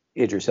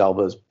Idris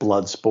Elba's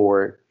blood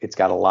sport. It's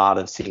got a lot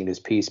of seen as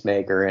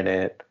Peacemaker in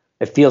it.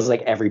 It feels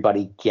like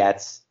everybody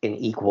gets an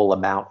equal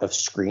amount of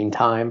screen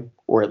time,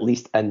 or at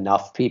least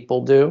enough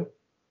people do.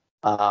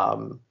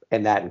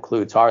 And that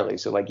includes Harley.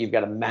 So, like, you've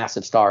got a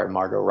massive star in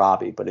Margot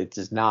Robbie, but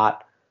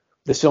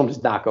the film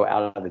does not go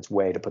out of its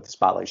way to put the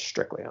spotlight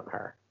strictly on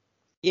her.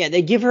 Yeah,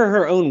 they give her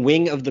her own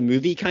wing of the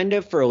movie kind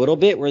of for a little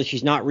bit, where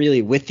she's not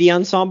really with the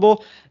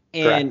ensemble.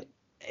 And correct.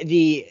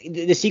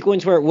 The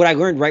sequence where, what I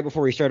learned right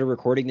before we started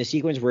recording, the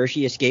sequence where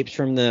she escapes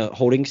from the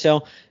holding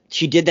cell,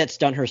 she did that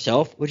stunt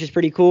herself, which is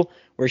pretty cool,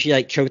 where she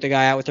like choked the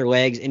guy out with her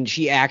legs, and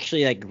she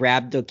actually like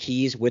grabbed the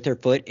keys with her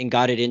foot and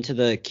got it into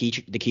the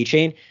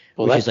keychain,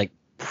 which is like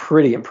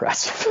pretty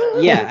impressive.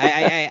 Yeah,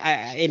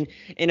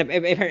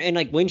 and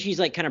like when she's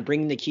like kind of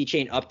bringing the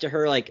keychain up to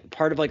her, like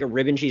part of like a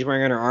ribbon she's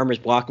wearing on her arm is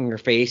blocking her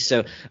face.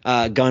 So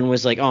Gunn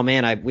was like, oh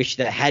man, I wish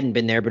that hadn't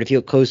been there, but if you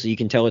look closely, you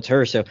can tell it's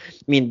her. So I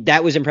mean,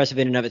 that was impressive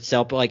in and of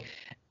itself. But like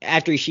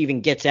after she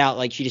even gets out,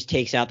 like she just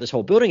takes out this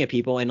whole building of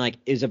people, and like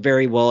is a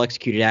very well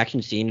executed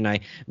action scene, and I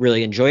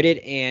really enjoyed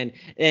it. And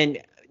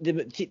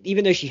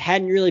even though she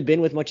hadn't really been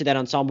with much of that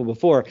ensemble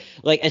before,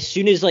 like as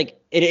soon as like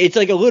it's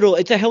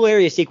a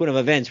hilarious sequence of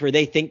events where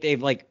they think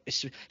they've like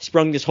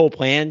sprung this whole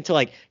plan to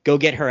like go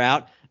get her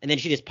out, and then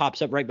she just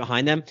pops up right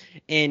behind them,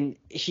 and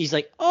she's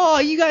like, oh,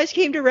 you guys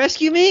came to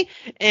rescue me.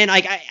 And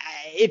like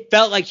it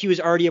felt like she was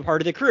already a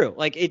part of the crew.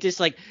 Like it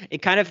just like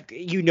it kind of,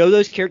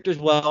 those characters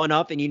well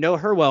enough, and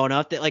her well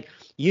enough that like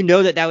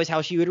that was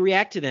how she would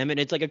react to them. And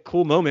it's like a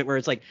cool moment where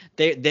it's like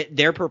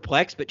they're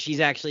perplexed, but she's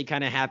actually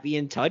kind of happy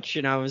in touch.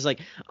 And I was like,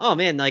 oh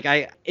man, like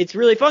it's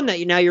really fun that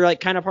now you're like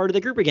kind of part of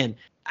the group again.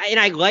 And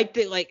I liked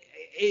it. Like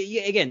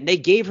again, they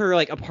gave her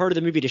like a part of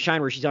the movie to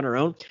shine where she's on her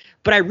own.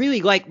 But I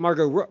really like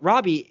Margot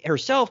Robbie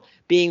herself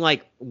being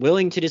like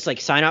willing to just like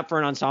sign up for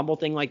an ensemble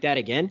thing like that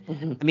again.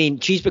 Mm-hmm. I mean,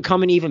 she's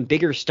become an even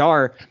bigger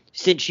star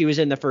since she was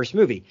in the first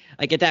movie.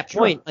 Like at that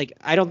point, like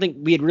I don't think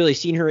we had really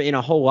seen her in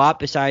a whole lot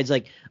besides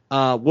like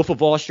Wolf of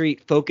Wall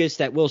Street, Focus,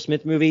 that Will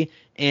Smith movie,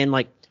 and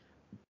like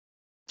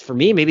for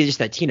me, maybe just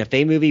that Tina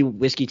Fey movie,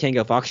 Whiskey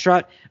Tango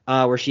Foxtrot,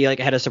 where she like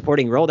had a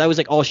supporting role. That was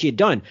like all she had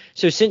done.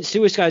 So since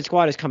Suicide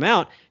Squad has come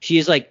out, she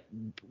has like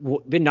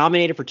been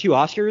nominated for 2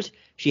 Oscars.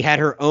 She had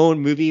her own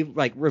movie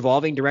like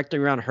revolving directly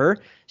around her.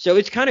 So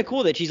it's kind of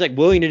cool that she's like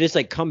willing to just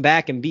like come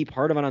back and be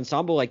part of an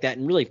ensemble like that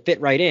and really fit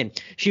right in.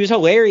 She was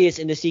hilarious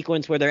in the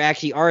sequence where they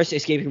actually are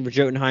escaping from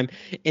Jotunheim,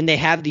 and they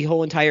have the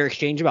whole entire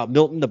exchange about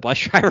Milton, the bus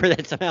driver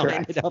that somehow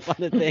ended up on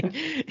the thing.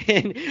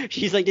 And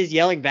she's like just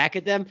yelling back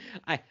at them.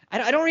 I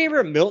don't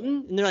remember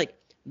Milton, and they're like,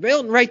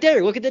 Milton right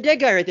there. Look at the dead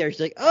guy right there.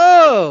 She's like,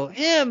 oh,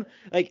 him.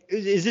 Like,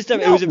 is this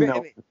stuff?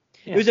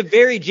 It was a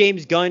very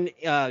James Gunn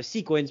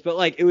sequence, but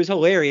like it was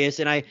hilarious,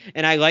 and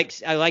I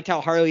liked how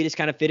Harley just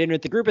kind of fit in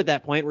with the group at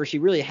that point, where she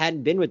really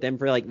hadn't been with them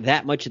for like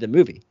that much of the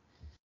movie.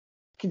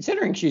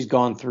 Considering she's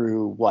gone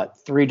through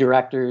 3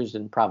 directors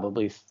and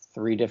probably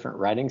 3 different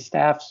writing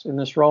staffs in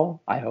this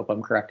role, I hope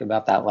I'm correct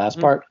about that last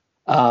part.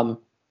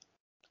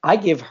 I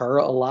give her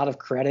a lot of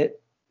credit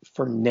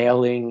for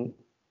nailing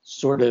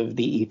sort of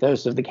the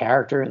ethos of the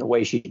character and the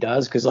way she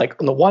does, because like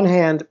on the one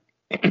hand,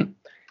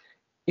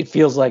 it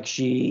feels like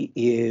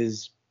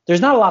there's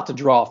not a lot to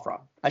draw from.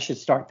 I should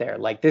start there.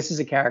 Like, this is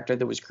a character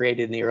that was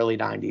created in the early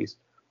 90s.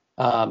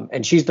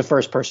 And she's the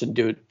first person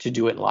to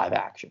do it in live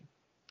action.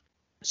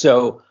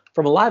 So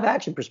from a live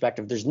action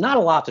perspective, there's not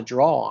a lot to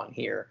draw on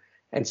here.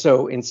 And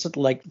so in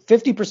like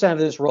 50% of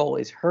this role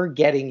is her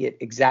getting it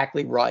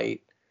exactly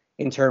right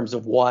in terms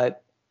of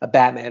what a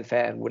Batman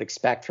fan would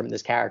expect from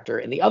this character.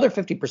 And the other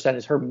 50%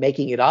 is her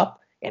making it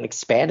up and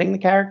expanding the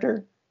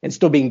character and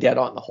still being dead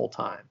on the whole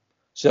time.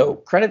 So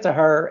credit to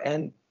her.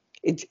 And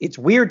it's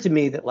weird to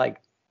me that like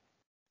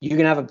you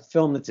can have a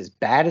film that's as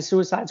bad as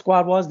Suicide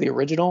Squad was, the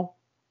original,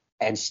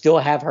 and still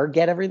have her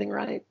get everything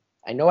right.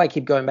 I know I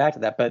keep going back to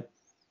that, but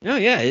no,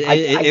 yeah,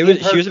 she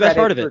was the best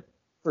part of it.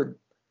 For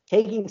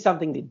taking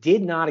something that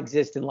did not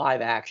exist in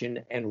live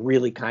action and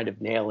really kind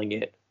of nailing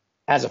it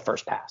as a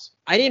first pass.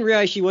 I didn't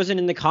realize she wasn't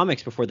in the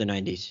comics before the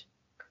 90s.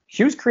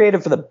 She was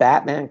created for the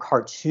Batman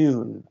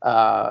cartoon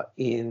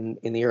in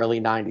the early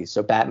 90s,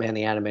 so Batman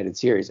the Animated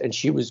Series. And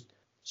she was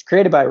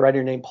created by a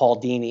writer named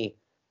Paul Dini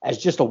as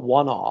just a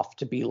one-off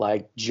to be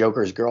like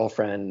Joker's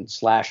girlfriend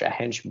 / a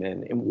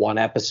henchman in one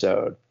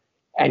episode,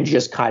 and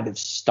just kind of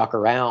stuck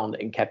around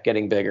and kept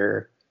getting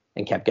bigger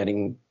and kept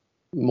getting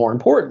more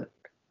important.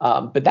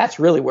 But that's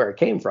really where it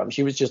came from.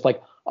 She was just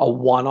like a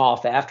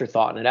one-off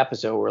afterthought in an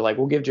episode where like,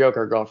 we'll give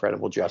Joker a girlfriend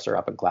and we'll dress her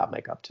up in cloud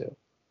makeup too.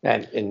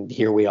 And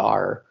here we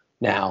are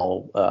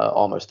now,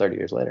 almost 30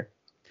 years later.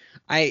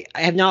 I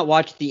have not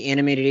watched the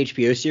animated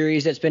HBO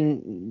series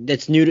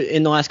that's new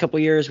in the last couple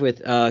of years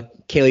with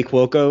Kaylee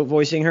Cuoco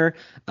voicing her.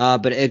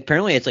 But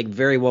apparently it's like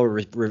very well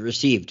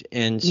received,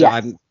 and so Yes.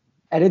 I'm.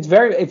 And it's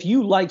very if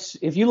you like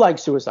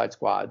Suicide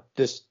Squad,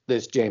 this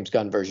James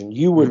Gunn version,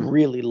 you would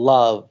really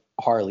love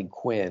Harley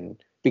Quinn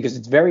because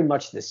it's very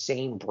much the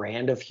same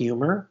brand of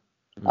humor.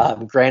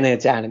 Granted,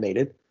 it's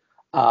animated,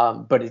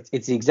 but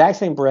it's the exact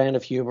same brand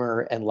of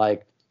humor. And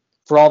like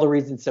for all the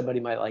reasons somebody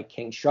might like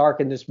King Shark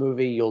in this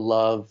movie, you'll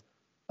love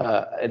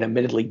an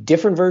admittedly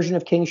different version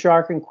of King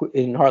Shark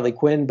in Harley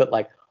Quinn, but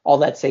like all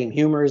that same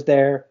humor is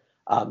there.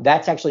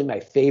 That's actually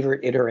my favorite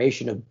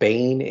iteration of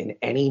Bane in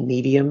any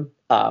medium.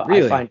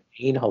 Really? I find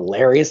Bane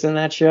hilarious in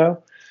that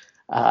show.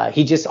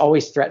 He just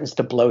always threatens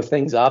to blow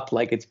things up.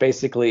 Like it's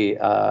basically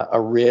a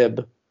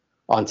rib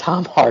on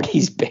Tom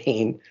Hardy's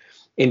Bane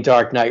in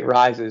Dark Knight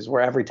Rises,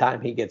 where every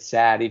time he gets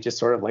sad, he just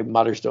sort of like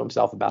mutters to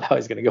himself about how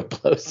he's going to go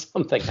blow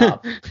something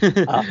up.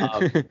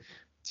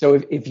 So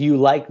if you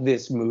like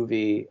this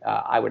movie,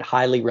 I would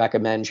highly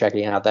recommend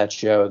checking out that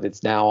show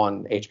that's now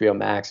on HBO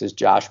Max, as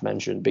Josh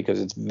mentioned, because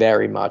it's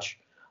very much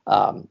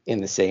in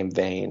the same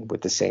vein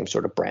with the same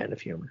sort of brand of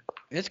humor.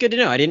 That's good to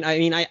know.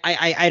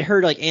 I'd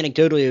heard like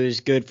anecdotally it was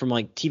good from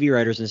like TV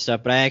writers and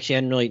stuff, but I actually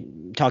hadn't really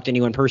talked to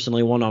anyone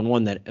personally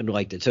one-on-one that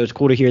liked it. So it's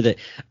cool to hear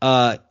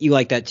that you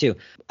like that too.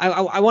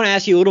 I want to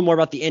ask you a little more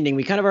about the ending.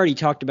 We kind of already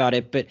talked about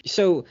it, but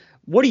so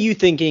what are you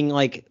thinking?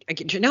 Like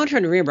now I'm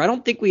trying to remember. I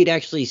don't think we'd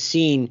actually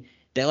seen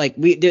that like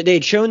they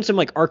had shown some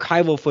like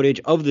archival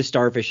footage of the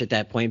starfish at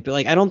that point, but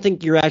like I don't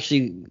think you don't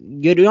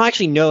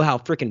actually know how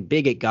freaking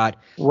big it got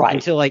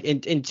until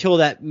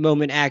that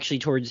moment actually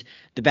towards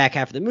the back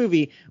half of the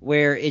movie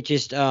where it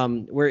just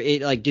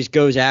just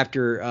goes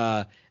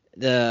after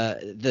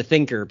the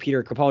thinker,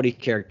 Peter Capaldi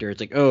character.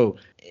 It's like, oh,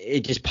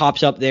 it just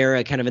pops up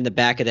there kind of in the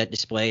back of that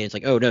display. It's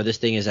like, oh no, this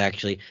thing is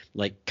actually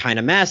like kind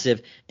of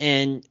massive.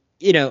 And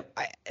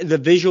the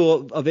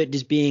visual of it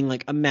just being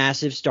like a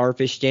massive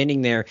starfish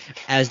standing there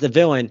as the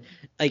villain,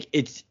 like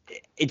it's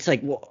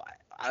like, well,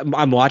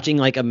 I'm watching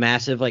like a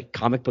massive like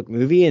comic book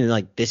movie, and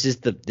like this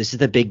is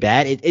the big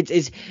bad.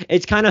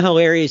 It's kind of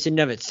hilarious in and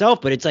of itself,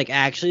 but it's like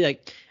actually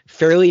like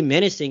fairly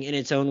menacing in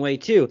its own way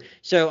too.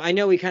 So I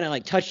know we kind of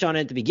like touched on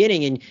it at the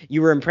beginning, and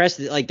you were impressed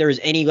that like there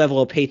was any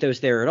level of pathos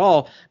there at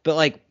all. But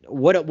like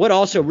what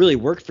also really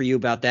worked for you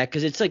about that?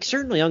 Because it's like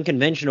certainly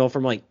unconventional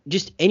from like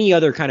just any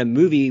other kind of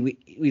movie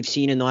we've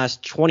seen in the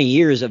last 20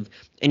 years of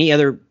any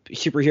other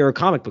superhero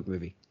comic book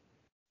movie.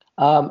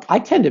 I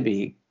tend to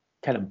be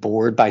kind of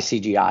bored by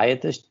CGI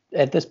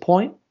at this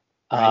point.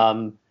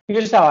 Right.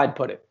 Here's how I'd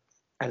put it,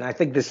 and I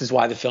think this is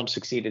why the film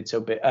succeeded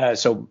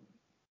so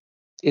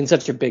in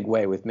such a big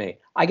way with me.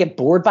 I get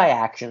bored by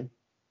action,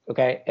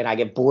 okay, and I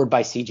get bored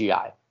by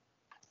CGI.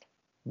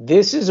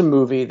 This is a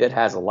movie that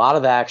has a lot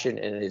of action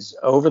and it is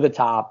over the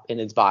top in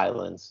its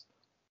violence,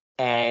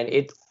 and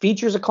it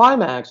features a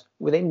climax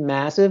with a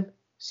massive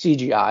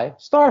CGI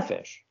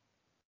starfish.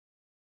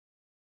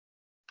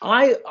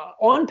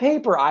 On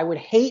paper, I would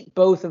hate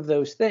both of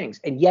those things,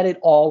 and yet it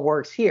all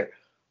works here.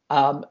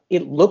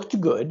 It looked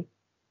good.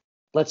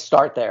 Let's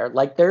start there.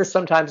 Like there's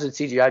sometimes that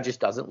CGI just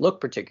doesn't look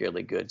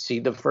particularly good. See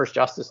the first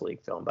Justice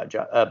League film by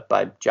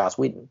Joss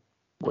Whedon,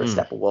 where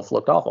Steppenwolf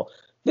looked awful.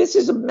 This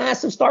is a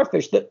massive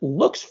starfish that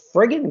looks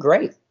friggin'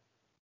 great.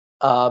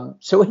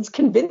 So it's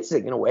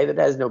convincing in a way that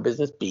has no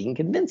business being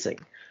convincing.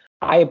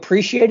 I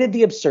appreciated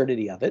the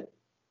absurdity of it.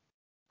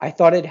 I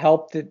thought it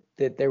helped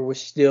that there was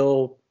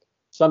still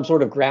some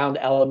sort of ground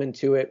element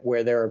to it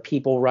where there are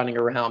people running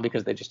around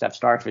because they just have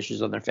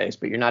starfishes on their face,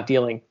 but you're not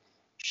dealing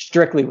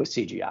strictly with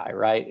CGI,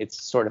 right?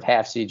 It's sort of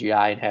half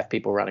CGI and half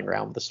people running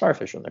around with a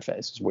starfish on their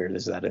face, as weird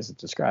as that is to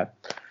describe.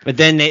 But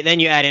then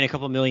you add in a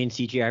couple million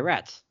CGI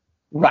rats.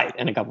 Right,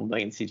 and a couple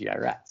million CGI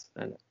rats.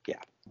 And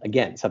yeah,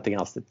 again, something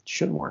else that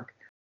shouldn't work.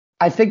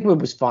 I think what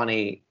was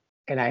funny,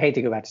 and I hate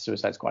to go back to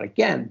Suicide Squad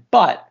again,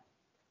 but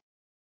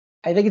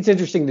I think it's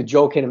interesting that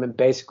Joel Kinnaman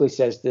basically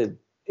says that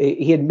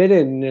he admitted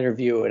in an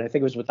interview, and I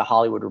think it was with the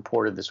Hollywood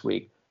Reporter this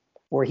week,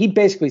 where he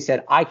basically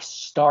said, I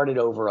started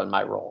over on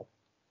my role.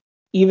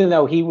 Even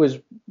though he was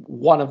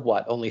one of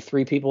only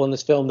 3 people in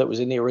this film that was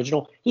in the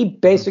original, he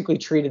basically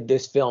treated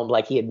this film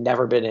like he had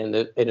never been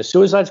in a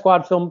Suicide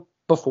Squad film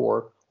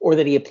before, or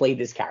that he had played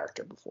this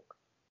character before.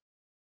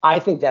 I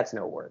think that's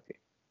noteworthy.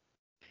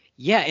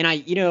 Yeah, and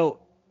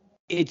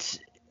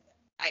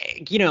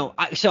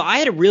so I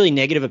had a really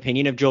negative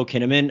opinion of Joel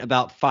Kinnaman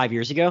about 5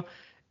 years ago.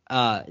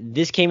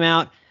 This came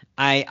out.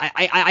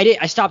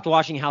 I stopped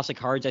watching House of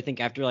Cards, I think,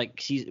 after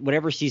like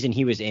whatever season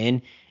he was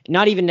in.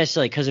 Not even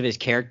necessarily because of his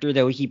character,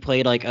 though. He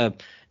played like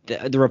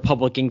the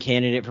Republican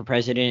candidate for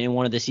president in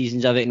one of the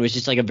seasons of it, and was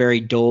just like a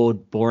very dull,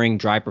 boring,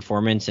 dry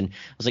performance. And I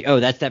was like, oh,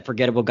 that's that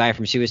forgettable guy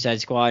from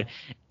Suicide Squad.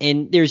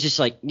 And there's just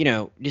like,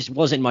 just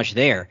wasn't much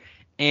there.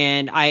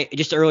 And I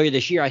just earlier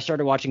this year I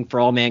started watching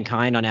For All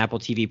Mankind on Apple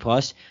TV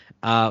Plus,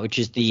 which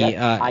is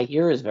I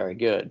hear is very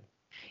good.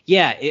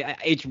 Yeah,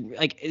 it's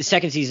like the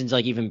second season's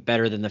like even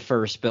better than the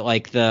first, but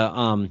like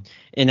and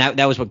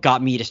that was what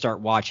got me to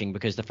start watching,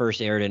 because the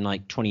first aired in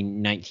like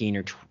 2019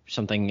 or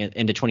something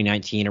into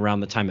 2019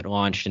 around the time it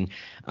launched, and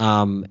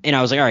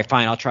I was like, all right,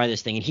 fine, I'll try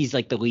this thing, and he's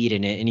like the lead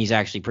in it, and he's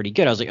actually pretty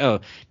good. I was like, oh,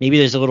 maybe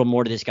there's a little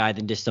more to this guy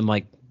than just some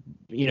like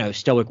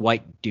stoic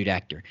white dude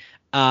actor.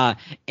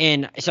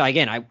 And so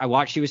again, I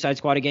watched Suicide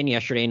Squad again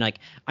yesterday, and like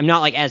I'm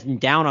not like as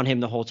down on him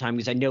the whole time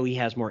because I know he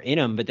has more in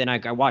him. But then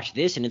I watched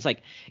this, and it's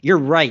like you're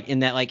right in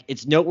that like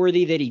it's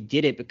noteworthy that he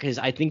did it, because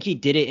I think he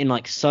did it in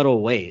like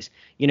subtle ways.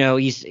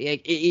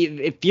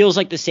 It feels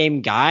like the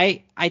same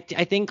guy. I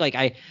think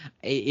like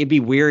it'd be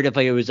weird if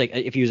it was like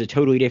if he was a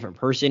totally different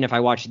person if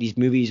I watched these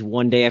movies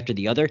one day after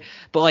the other.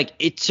 But like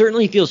it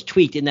certainly feels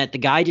tweaked in that the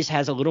guy just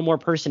has a little more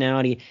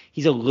personality.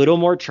 He's a little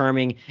more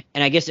charming,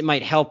 and I guess it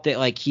might help that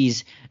like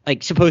he's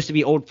like supposed to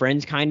be old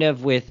friends kind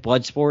of with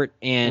Bloodsport,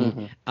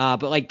 and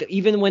but like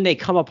even when they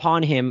come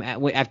upon him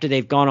after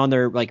they've gone on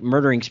their like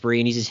murdering spree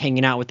and he's just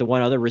hanging out with the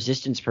one other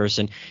resistance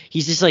person,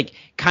 he's just like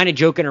kind of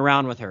joking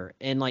around with her,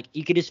 and like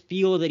you could just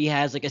feel that he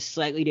has like a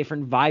slightly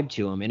different vibe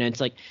to him. And it's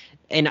like,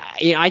 and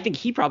I think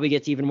he probably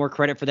gets even more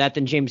credit for that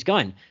than James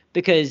Gunn,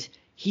 because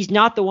he's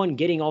not the one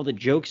getting all the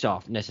jokes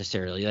off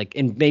necessarily, like,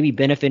 and maybe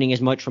benefiting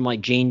as much from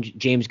like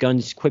James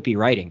Gunn's quippy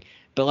writing.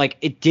 But like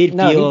it did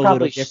feel a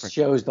little different.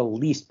 Shows the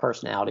least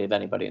personality of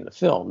anybody in the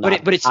film.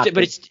 But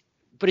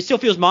it still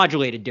feels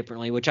modulated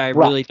differently, which I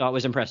really thought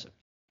was impressive.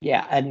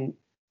 Yeah, and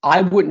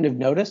I wouldn't have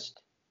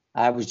noticed.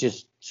 I was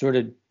just sort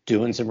of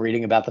doing some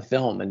reading about the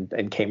film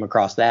and came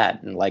across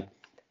that, and like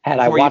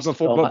I watched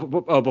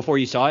before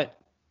you saw it.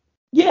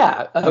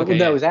 Yeah, okay,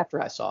 no, it was after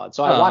I saw it.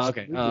 So I watched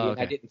the movie and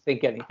I didn't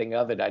think anything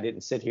of it. I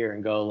didn't sit here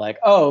and go like,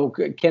 oh,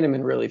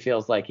 Kinnaman really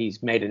feels like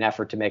he's made an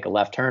effort to make a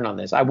left turn on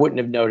this. I wouldn't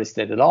have noticed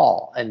it at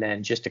all. And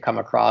then just to come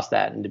across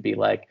that and to be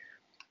like,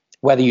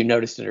 whether you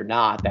noticed it or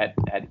not,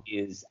 that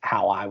is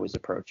how I was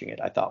approaching it,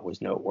 I thought was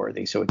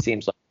noteworthy. So it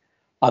seems like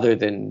other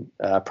than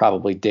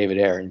probably David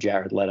Ayer and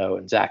Jared Leto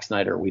and Zack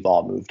Snyder, we've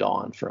all moved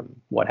on from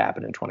what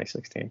happened in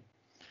 2016.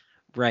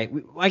 Right.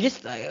 I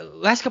guess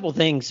last couple of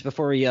things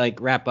before we like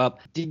wrap up.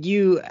 Did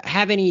you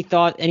have any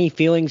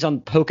feelings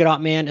on Polka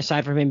Dot Man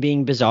aside from him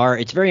being bizarre?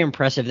 It's very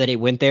impressive that he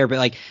went there, but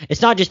like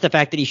it's not just the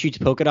fact that he shoots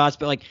polka dots,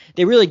 but like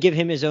they really give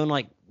him his own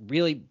like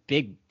really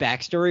big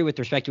backstory with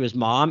respect to his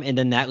mom, and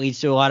then that leads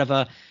to a lot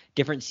of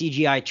different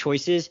CGI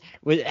choices.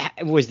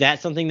 Was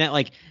that something that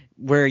like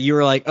where you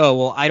were like, oh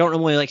well, I don't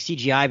normally like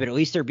CGI, but at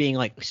least they're being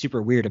like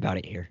super weird about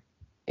it here?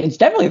 It's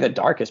definitely the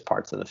darkest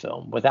parts of the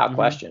film, without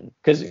question.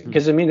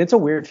 Because I mean, it's a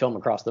weird film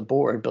across the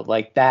board, but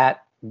like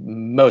that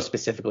most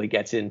specifically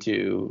gets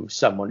into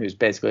someone who's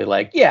basically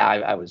like, yeah,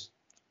 I was,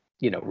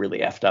 really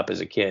effed up as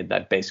a kid.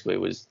 That basically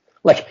was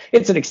like,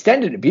 it's an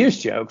extended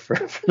abuse joke for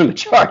the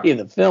majority of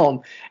the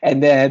film.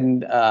 And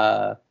then,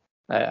 I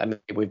mean,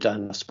 we've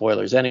done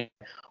spoilers anyway,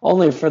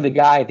 only for the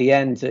guy at the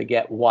end to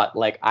get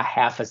like a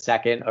half a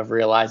second of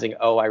realizing,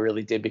 oh, I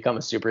really did become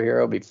a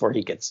superhero before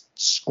he gets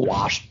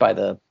squashed by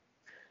the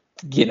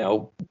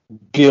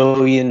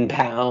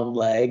billion-pound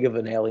leg of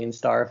an alien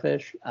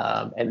starfish,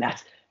 and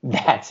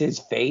that's his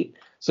fate.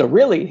 So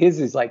really,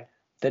 his is like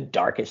the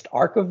darkest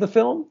arc of the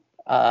film,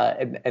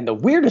 and the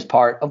weirdest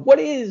part of what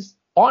is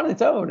on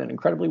its own an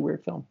incredibly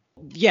weird film.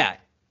 Yeah,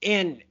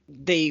 and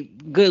they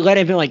let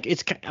him be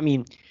like, I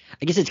mean,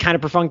 I guess it's kind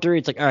of perfunctory.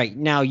 It's like, all right,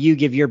 now you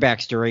give your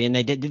backstory. And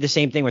they did the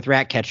same thing with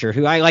Ratcatcher,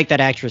 who I like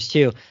that actress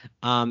too.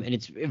 And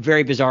it's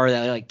very bizarre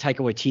that like Taika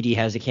Waititi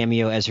has a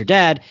cameo as her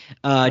dad,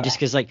 just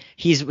because like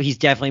he's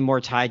definitely more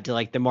tied to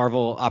like the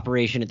Marvel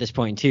operation at this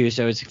point too.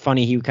 So it's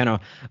funny he kind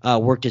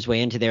of worked his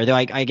way into there. Though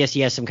I guess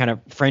he has some kind of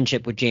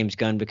friendship with James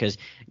Gunn because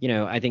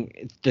I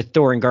think the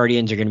Thor and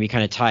Guardians are going to be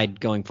kind of tied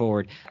going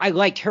forward. I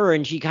liked her,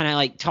 and she kind of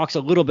like talks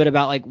a little bit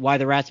about like why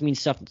the rats mean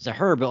stuff to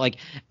her, but like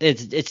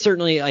it's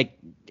certainly like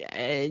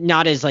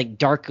not as like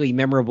darkly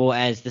memorable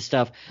as the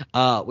stuff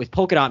with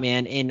Polka Dot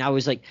Man. And I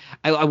was like,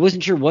 I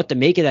wasn't sure what to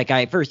make of that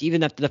guy at first,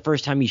 even after the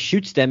first time he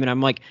shoots them. And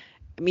I'm like,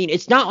 I mean,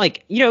 it's not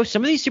like,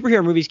 some of these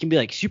superhero movies can be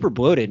like super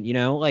bloated,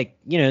 like,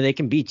 they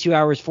can be 2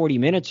 hours, 40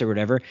 minutes or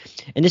whatever.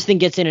 And this thing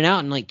gets in and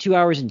out in like 2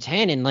 hours and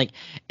 10. And like,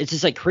 it's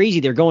just like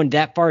crazy. They're going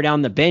that far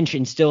down the bench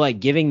and still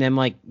like giving them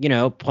like,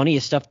 plenty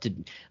of stuff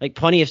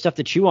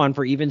to chew on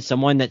for even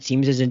someone that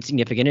seems as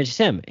insignificant as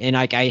him. And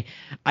like, I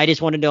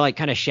just wanted to like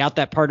kind of shout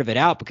that part of it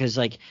out because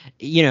like,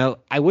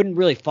 I wouldn't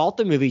really fault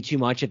the movie too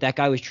much if that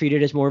guy was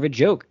treated as more of a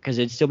joke, because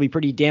it'd still be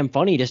pretty damn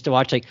funny just to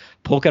watch like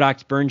polka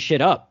dots burn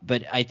shit up.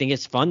 But I think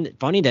it's funny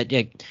that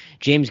like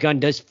James Gunn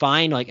does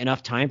find like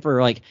enough time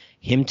for like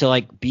him to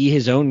like be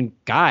his own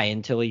guy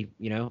until he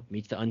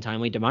meets the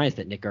untimely demise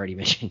that Nick already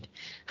mentioned.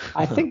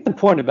 I think the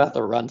point about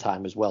the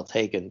runtime is well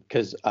taken,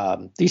 because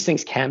these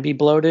things can be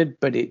bloated,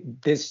 but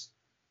this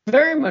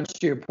very much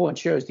to your point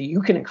shows that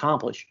you can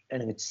accomplish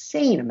an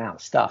insane amount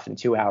of stuff in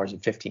 2 hours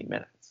and 15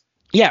 minutes.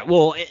 Yeah,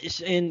 well,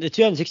 in the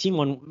 2016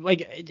 one,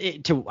 like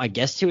I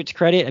guess to its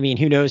credit, I mean,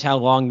 who knows how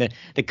long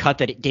the cut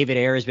that David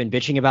Ayer has been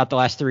bitching about the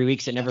last 3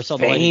 weeks that never saw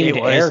the light of day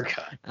Famed was. air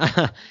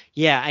cut.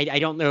 Yeah, I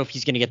don't know if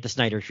he's going to get the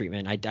Snyder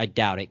treatment. I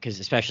doubt it, because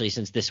especially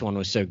since this one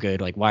was so good,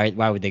 like why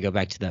would they go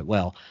back to that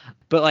well?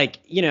 But like,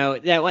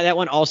 that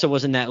one also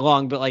wasn't that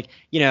long, but like,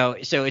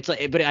 so it's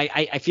like, but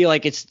I feel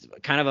like it's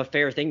kind of a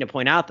fair thing to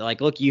point out that,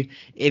 like, look,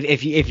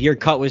 if your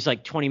cut was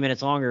like 20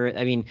 minutes longer,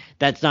 I mean,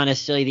 that's not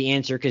necessarily the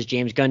answer, because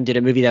James Gunn did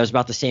a movie that was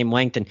about the same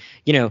length, and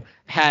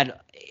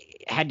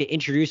had to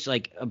introduce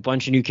like a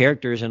bunch of new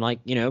characters, and like,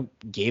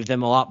 gave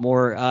them a lot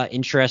more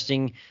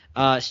interesting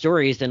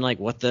stories than like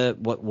what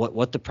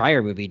the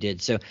prior movie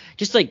did. So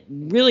just like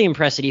really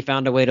impressed that he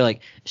found a way to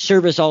like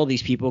service all of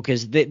these people,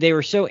 because they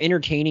were so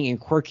entertaining and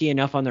quirky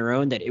enough on their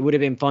own that it would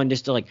have been fun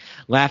just to like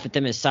laugh at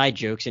them as side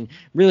jokes. And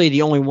really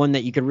the only one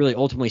that you could really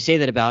ultimately say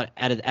that about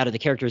out of the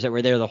characters that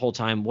were there the whole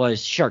time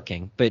was Shark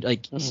King. But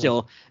like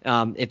still,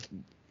 if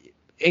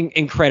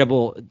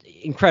incredible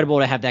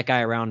to have that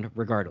guy around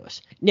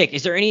regardless. Nick, are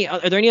there any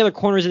other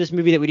corners of this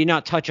movie that we did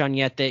not touch on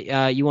yet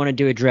that you wanted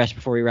to address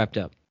before we wrapped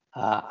up?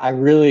 I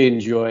really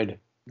enjoyed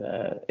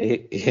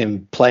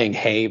him playing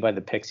Hay by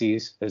the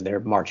Pixies as they're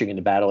marching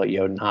into battle at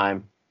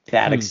Jotunheim.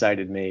 That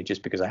excited me,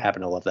 just because I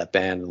happen to love that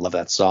band and love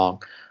that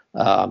song.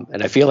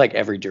 And I feel like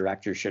every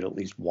director should at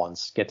least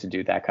once get to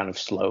do that kind of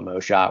slow-mo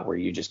shot where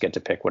you just get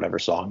to pick whatever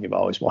song you've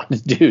always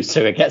wanted to do.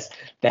 So I guess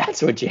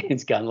that's what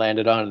James Gunn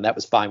landed on, and that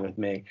was fine with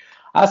me.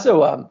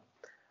 Also,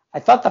 I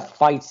thought the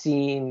fight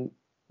scene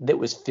that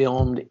was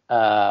filmed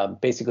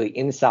basically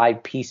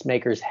inside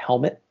Peacemaker's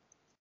helmet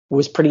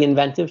was pretty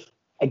inventive.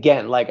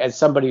 Again, like, as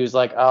somebody who's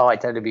like, oh, I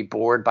tend to be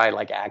bored by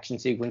like action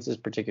sequences,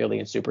 particularly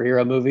in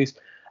superhero movies,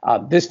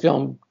 this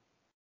film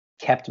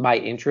kept my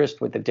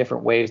interest with the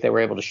different ways they were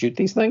able to shoot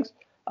these things.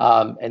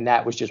 And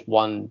that was just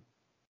one,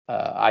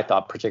 I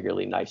thought,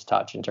 particularly nice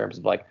touch in terms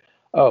of like,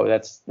 oh,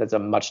 that's a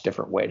much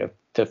different way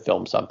to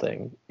film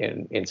something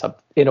in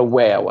a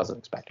way I wasn't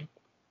expecting.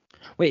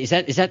 Wait, is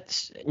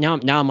that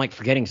now I'm like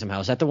forgetting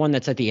somehow. Is that the one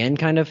that's at the end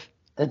kind of?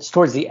 It's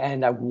towards the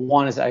end.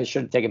 I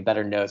should have taken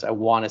better notes. I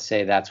want to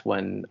say that's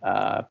when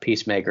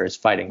Peacemaker is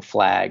fighting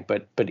Flag,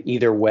 but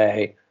either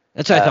way,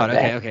 that's what I thought.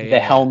 Okay. The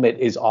helmet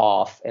is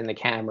off and the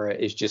camera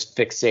is just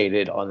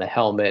fixated on the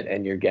helmet,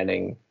 and you're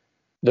getting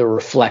the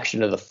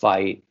reflection of the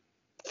fight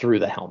through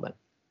the helmet.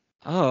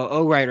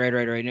 Oh, right.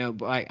 No,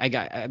 I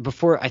got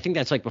before. I think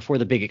that's like before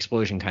the big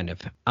explosion, kind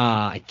of.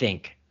 I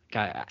think.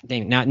 God,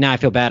 dang, now I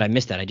feel bad. I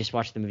missed that. I just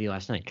watched the movie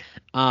last night.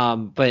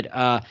 But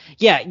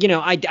yeah,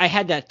 I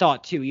had that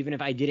thought too. Even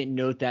if I didn't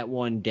note that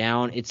one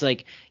down, it's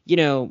like,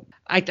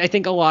 I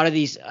think a lot of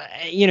these,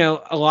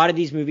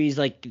 movies,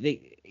 like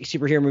the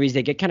superhero movies,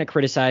 they get kind of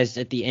criticized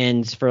at the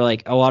ends for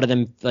like a lot of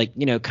them, like,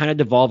 kind of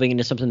devolving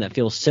into something that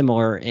feels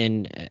similar.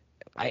 And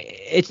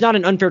it's not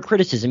an unfair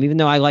criticism, even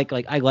though I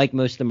like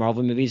most of the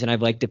Marvel movies, and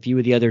I've liked a few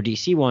of the other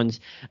DC ones.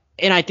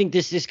 And I think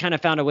this just kind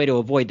of found a way to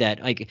avoid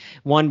that. Like,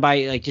 one,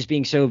 by like just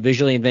being so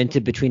visually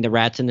inventive between the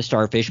rats and the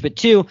starfish, but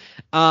two,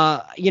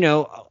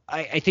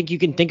 I think you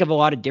can think of a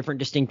lot of different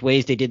distinct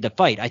ways they did the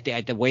fight. I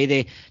think the way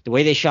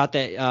they shot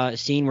that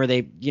scene where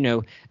they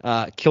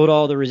killed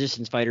all the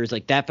resistance fighters,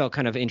 like that felt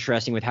kind of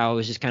interesting, with how it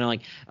was just kind of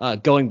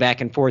like going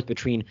back and forth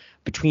between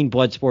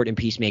Bloodsport and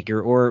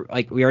Peacemaker, or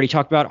like we already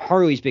talked about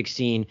Harley's big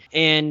scene.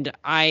 And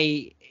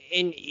I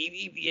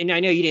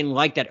know you didn't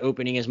like that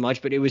opening as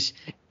much, but it was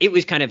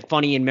kind of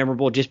funny and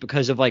memorable just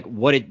because of like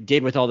what it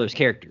did with all those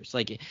characters.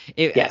 Like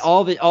yes.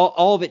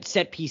 all of its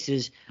set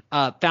pieces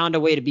found a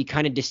way to be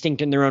kind of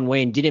distinct in their own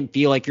way, and didn't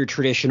feel like your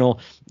traditional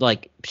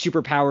like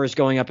superpowers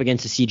going up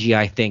against a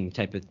CGI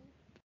type of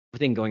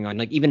thing going on.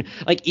 Like even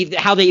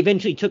how they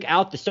eventually took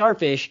out the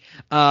starfish,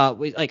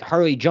 with like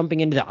Harley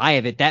jumping into the eye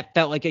of it, that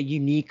felt like a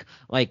unique,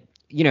 like,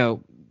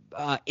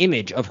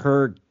 image of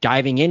her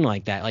diving in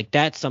like that. Like,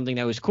 that's something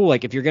that was cool.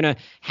 Like, if you're gonna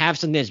have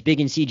something that's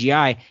big in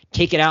CGI,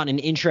 take it out in an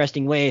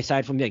interesting way,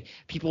 aside from like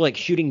people like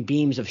shooting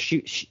beams of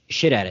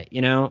shit at it.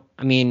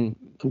 I mean,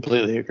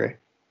 completely agree.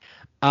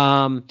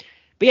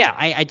 But yeah,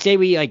 I'd say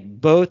we like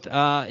both.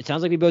 It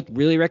sounds like we both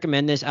really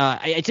recommend this.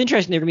 It's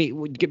interesting. They're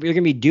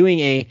gonna be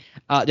doing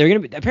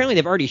apparently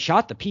they've already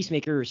shot the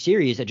Peacemaker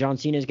series that John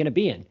Cena is gonna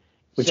be in.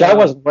 Which I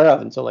wasn't aware of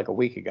until like a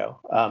week ago.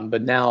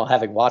 But now,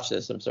 having watched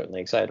this, I'm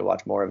certainly excited to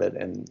watch more of it,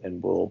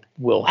 and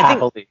we'll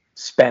happily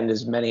spend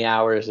as many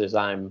hours as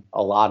I'm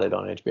allotted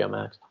on HBO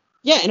Max.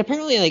 Yeah, and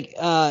apparently like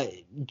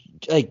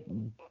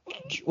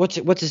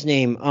what's his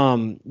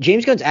name?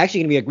 James Gunn's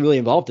actually gonna be like really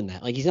involved in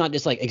that. Like, he's not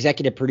just like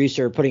executive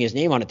producer putting his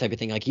name on it type of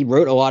thing. Like, he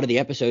wrote a lot of the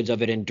episodes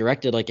of it and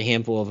directed like a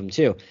handful of them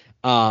too.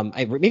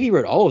 Maybe he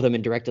wrote all of them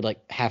and directed like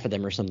half of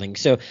them or something.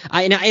 So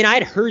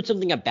I'd heard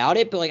something about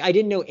it, but like I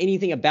didn't know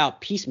anything about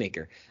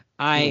Peacemaker.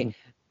 I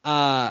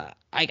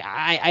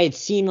had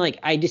seen like,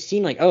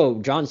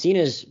 oh, John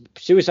Cena's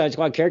Suicide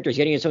Squad character is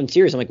getting its own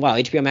series. I'm like, wow,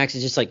 HBO Max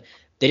is just like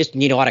they just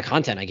need a lot of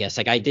content, I guess.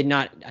 Like I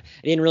didn't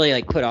really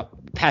like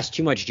pass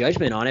too much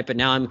judgment on it, but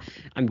now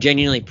I'm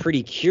genuinely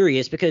pretty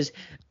curious because,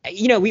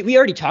 we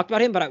already talked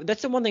about him, but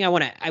that's the one thing I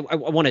want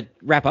to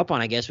wrap up on,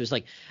 I guess, was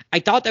like,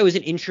 I thought that was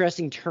an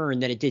interesting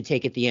turn that it did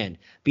take at the end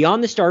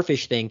beyond the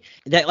starfish thing,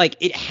 that like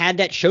it had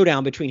that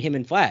showdown between him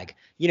and Flag.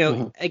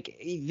 Like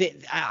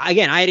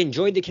again, I had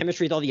enjoyed the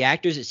chemistry with all the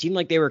actors. It seemed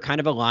like they were kind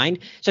of aligned.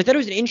 So I thought it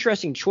was an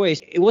interesting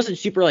choice. It wasn't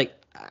super like,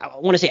 I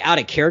want to say out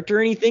of character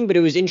or anything, but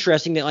it was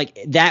interesting that like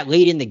that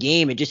late in the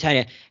game, it just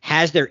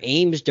has their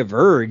aims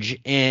diverge.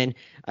 And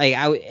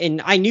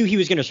I knew he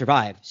was going to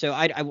survive.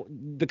 So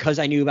because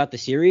I knew about the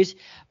series,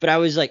 but I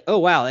was like, oh,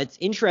 wow, it's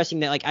interesting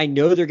that like I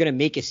know they're going to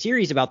make a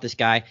series about this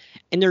guy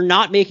and they're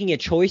not making a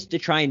choice to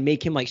try and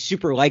make him like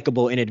super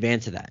likable in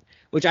advance of that,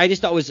 which I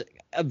just thought was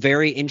a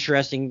very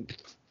interesting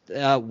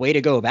way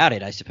to go about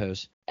it, I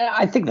suppose.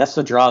 I think that's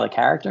the draw of the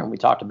character, and we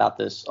talked about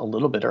this a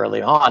little bit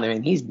early on. I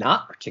mean, he's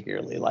not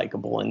particularly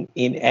likable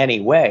in any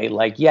way.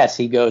 Like, yes,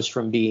 he goes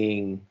from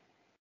being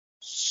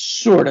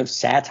sort of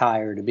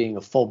satire to being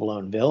a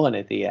full-blown villain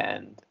at the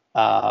end.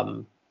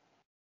 But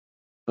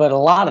a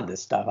lot of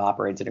this stuff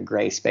operates in a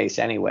gray space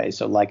anyway,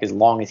 so, like, as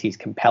long as he's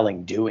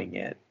compelling doing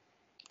it,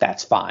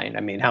 that's fine. I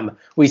mean,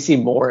 we see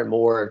more and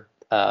more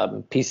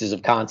pieces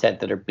of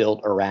content that are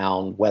built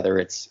around whether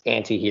it's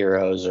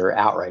anti-heroes or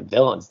outright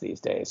villains these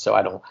days. So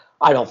I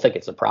don't think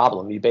it's a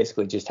problem. You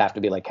basically just have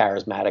to be like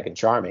charismatic and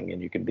charming,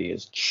 and you can be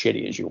as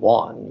shitty as you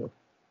want.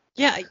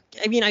 Yeah,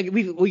 I mean,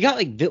 we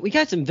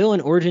got some villain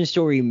origin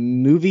story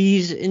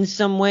movies in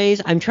some ways.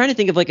 I'm trying to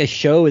think of like a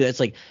show that's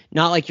like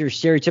not like your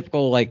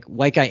stereotypical like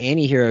white guy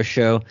anti-hero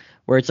show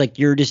where it's like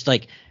you're just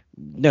like,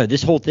 no,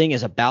 this whole thing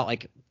is about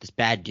like this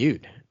bad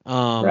dude.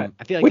 Right.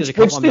 I feel like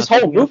which this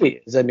whole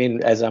movie is. I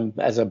mean, as I'm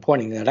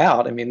pointing that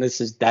out, I mean,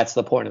 that's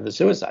the point of the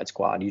Suicide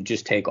Squad. You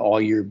just take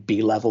all your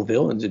B-level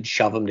villains and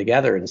shove them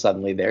together, and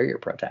suddenly they're your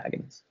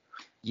protagonists.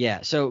 Yeah,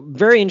 so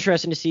very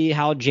interesting to see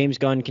how James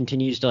Gunn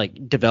continues to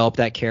like develop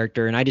that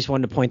character, and I just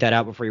wanted to point that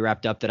out before we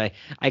wrapped up that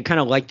I kind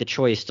of like the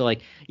choice to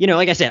like,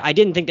 like I said, I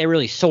didn't think they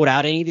really sold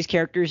out any of these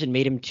characters and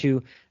made him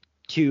too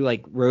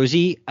like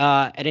rosy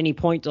at any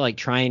point to like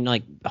try and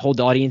like hold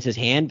the audience's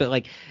hand, but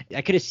like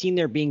I could have seen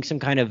there being some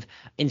kind of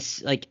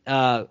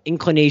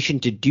inclination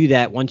to do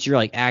that once you're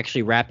like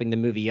actually wrapping the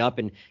movie up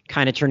and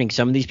kind of turning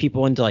some of these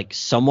people into like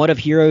somewhat of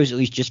heroes, at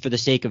least just for the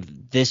sake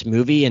of this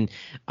movie and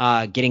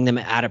getting them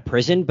out of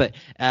prison. But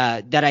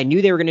that I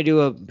knew they were going to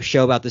do a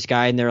show about this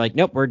guy and they're like,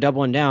 nope, we're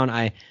doubling down.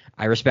 I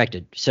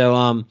respected.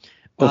 So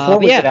before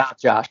we get out,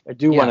 Josh, I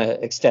do want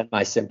to extend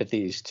my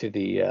sympathies to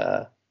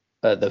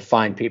the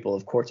fine people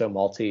of Corto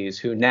Maltese,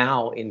 who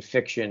now in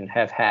fiction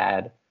have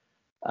had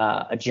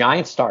a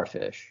giant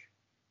starfish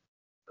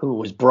who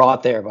was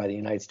brought there by the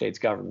United States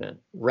government,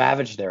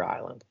 ravaged their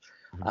island.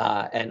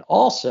 And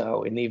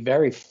also in the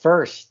very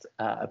first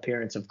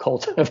appearance of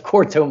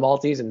Corto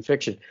Maltese in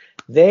fiction,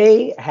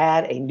 they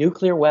had a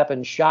nuclear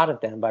weapon shot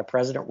at them by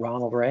President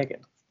Ronald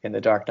Reagan in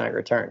The Dark Knight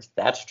Returns.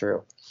 That's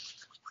true.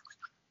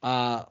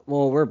 Well,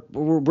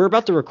 we're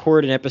about to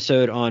record an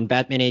episode on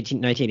Batman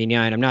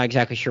 1989. I'm not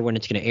exactly sure when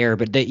it's going to air,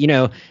 but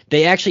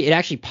it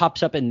actually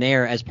pops up in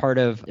there as part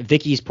of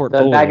Vicky's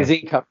portfolio. The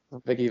magazine cover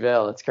from Vicky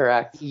Vale. That's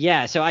correct.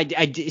 Yeah. So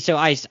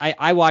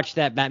I watched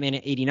that Batman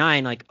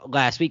 89 like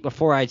last week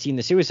before I'd seen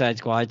the Suicide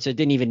Squad, so it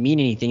didn't even mean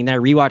anything. And then I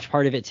rewatched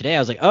part of it today. I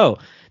was like, oh,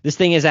 this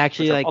thing is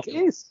actually like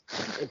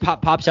it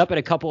pops up at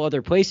a couple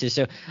other places.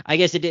 So I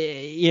guess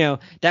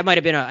that might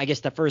have been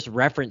the first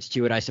reference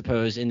to it, I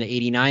suppose, in the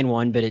 89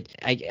 one. But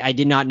I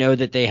did not know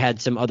that they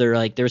had some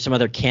other there was some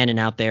other canon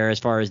out there as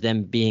far as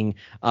them being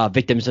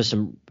victims of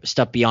some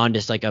stuff beyond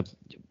just like a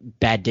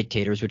bad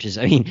dictators, which is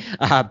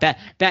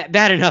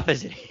bad enough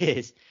as it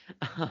is.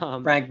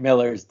 Frank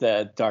Miller's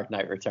The Dark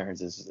Knight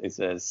Returns is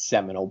a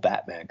seminal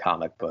Batman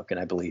comic book, and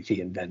I believe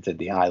he invented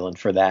the island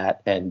for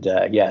that. And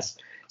yes.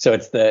 So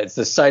it's the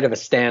site of a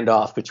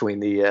standoff between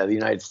the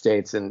United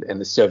States and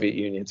the Soviet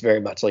Union. It's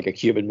very much like a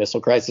Cuban Missile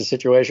Crisis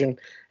situation,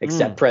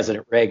 except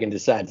President Reagan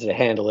decides to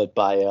handle it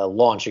by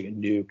launching a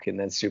nuke, and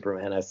then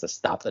Superman has to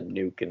stop the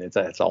nuke, and it's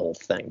a whole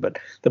thing. But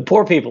the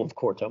poor people of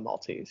Corto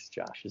Maltese,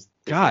 Josh,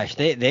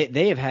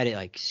 they have had it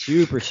like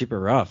super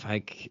super rough.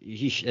 Like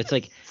it's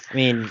like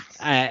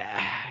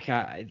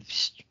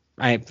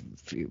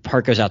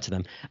heart goes out to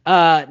them.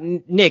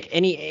 Nick,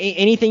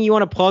 anything you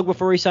want to plug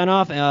before we sign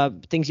off?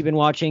 Things you've been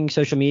watching,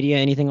 social media,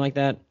 anything like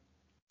that?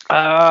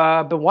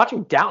 I've been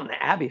watching Downton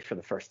Abbey for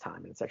the first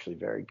time, and it's actually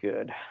very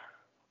good.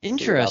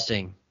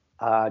 Interesting.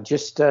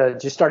 Just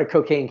started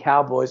Cocaine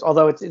Cowboys,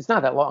 although it's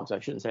not that long, so I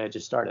shouldn't say I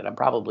just started. I'm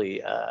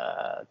probably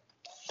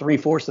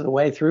 3/4 of the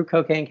way through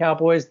Cocaine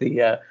Cowboys,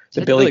 the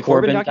Billy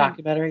Corben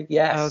documentary.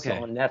 Yes,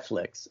 on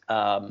Netflix.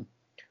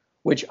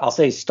 Which I'll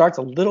say starts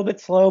a little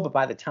bit slow, but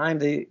by the time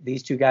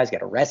these two guys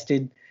get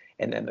arrested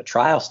and then the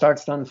trial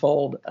starts to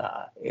unfold,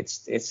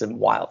 it's some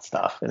wild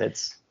stuff, and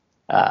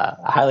I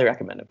highly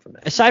recommend it from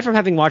it. Aside from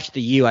having watched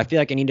The U, I feel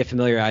like I need to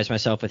familiarize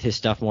myself with his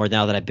stuff more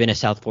now that I've been a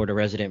South Florida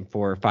resident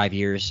for 5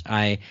 years.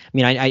 I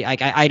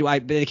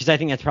because I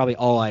think that's probably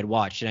all I'd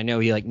watched, and I know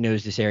he like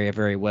knows this area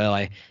very well.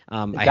 I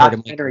heard him.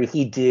 Documentary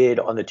he did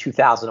on the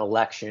 2000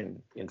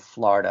 election in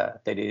Florida.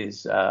 That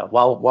is,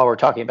 while we're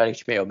talking about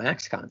HBO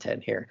Max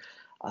content here.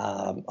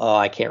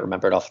 I can't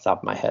remember it off the top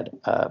of my head.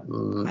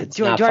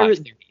 Do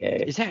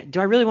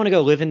I really want to go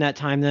live in that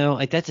time though?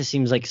 Like that just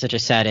seems like such a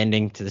sad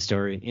ending to the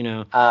story, you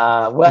know?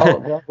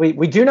 Well,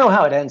 we do know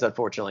how it ends,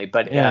 unfortunately,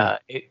 but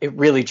it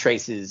really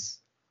traces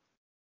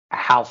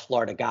how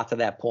Florida got to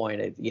that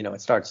point. It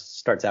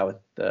starts out with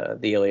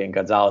the Elian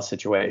Gonzalez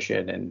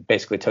situation, and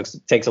basically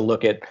takes a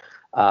look at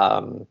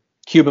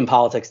Cuban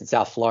politics in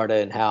South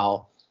Florida and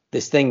how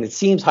this thing that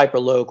seems hyper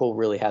local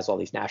really has all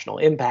these national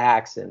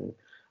impacts, and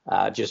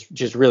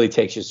just really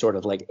takes you sort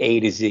of like A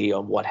to Z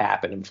on what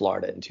happened in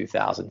Florida in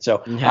 2000.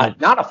 So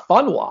not a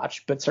fun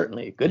watch, but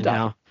certainly a good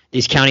time.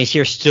 These counties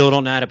here still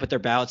don't know how to put their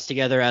ballots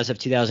together as of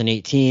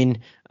 2018.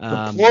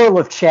 The plural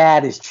of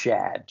Chad is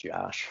Chad,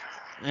 Josh.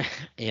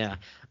 Yeah.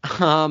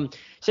 So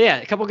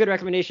yeah, a couple good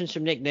recommendations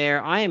from Nick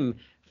there. I am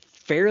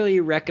fairly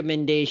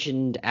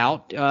recommendationed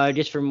out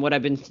just from what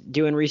I've been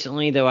doing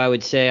recently, though I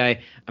would say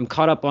I'm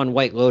caught up on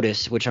White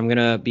Lotus, which I'm going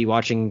to be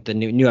watching the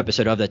new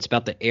episode of. That's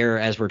about to air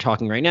as we're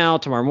talking right now,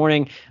 tomorrow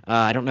morning.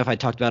 I don't know if I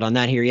talked about on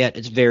that here yet.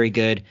 It's very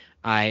good.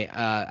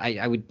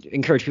 I would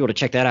encourage people to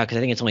check that out because I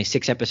think it's only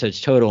 6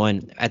 episodes total,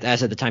 and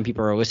as of the time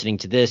people are listening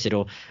to this,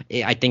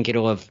 I think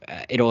it'll have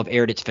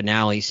aired its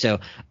finale. So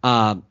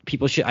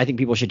people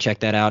should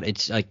check that out.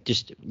 It's like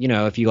just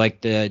if you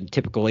like the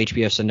typical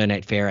HBO Sunday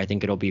night fare, I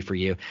think it'll be for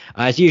you.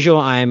 As usual,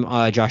 I'm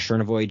Josh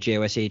Jurnovoi,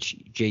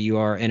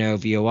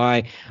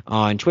 JOSHJURNOVOI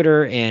on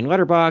Twitter and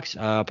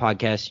Letterboxd.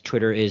 Podcast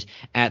Twitter is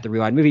at the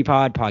Rewind Movie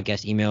Pod.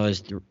 Podcast email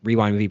is the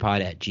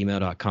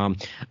rewindmoviepod@gmail.com.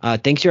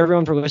 Thanks to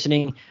everyone for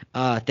listening.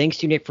 Thanks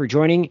to Nick for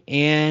joining,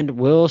 and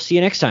we'll see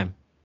you next time.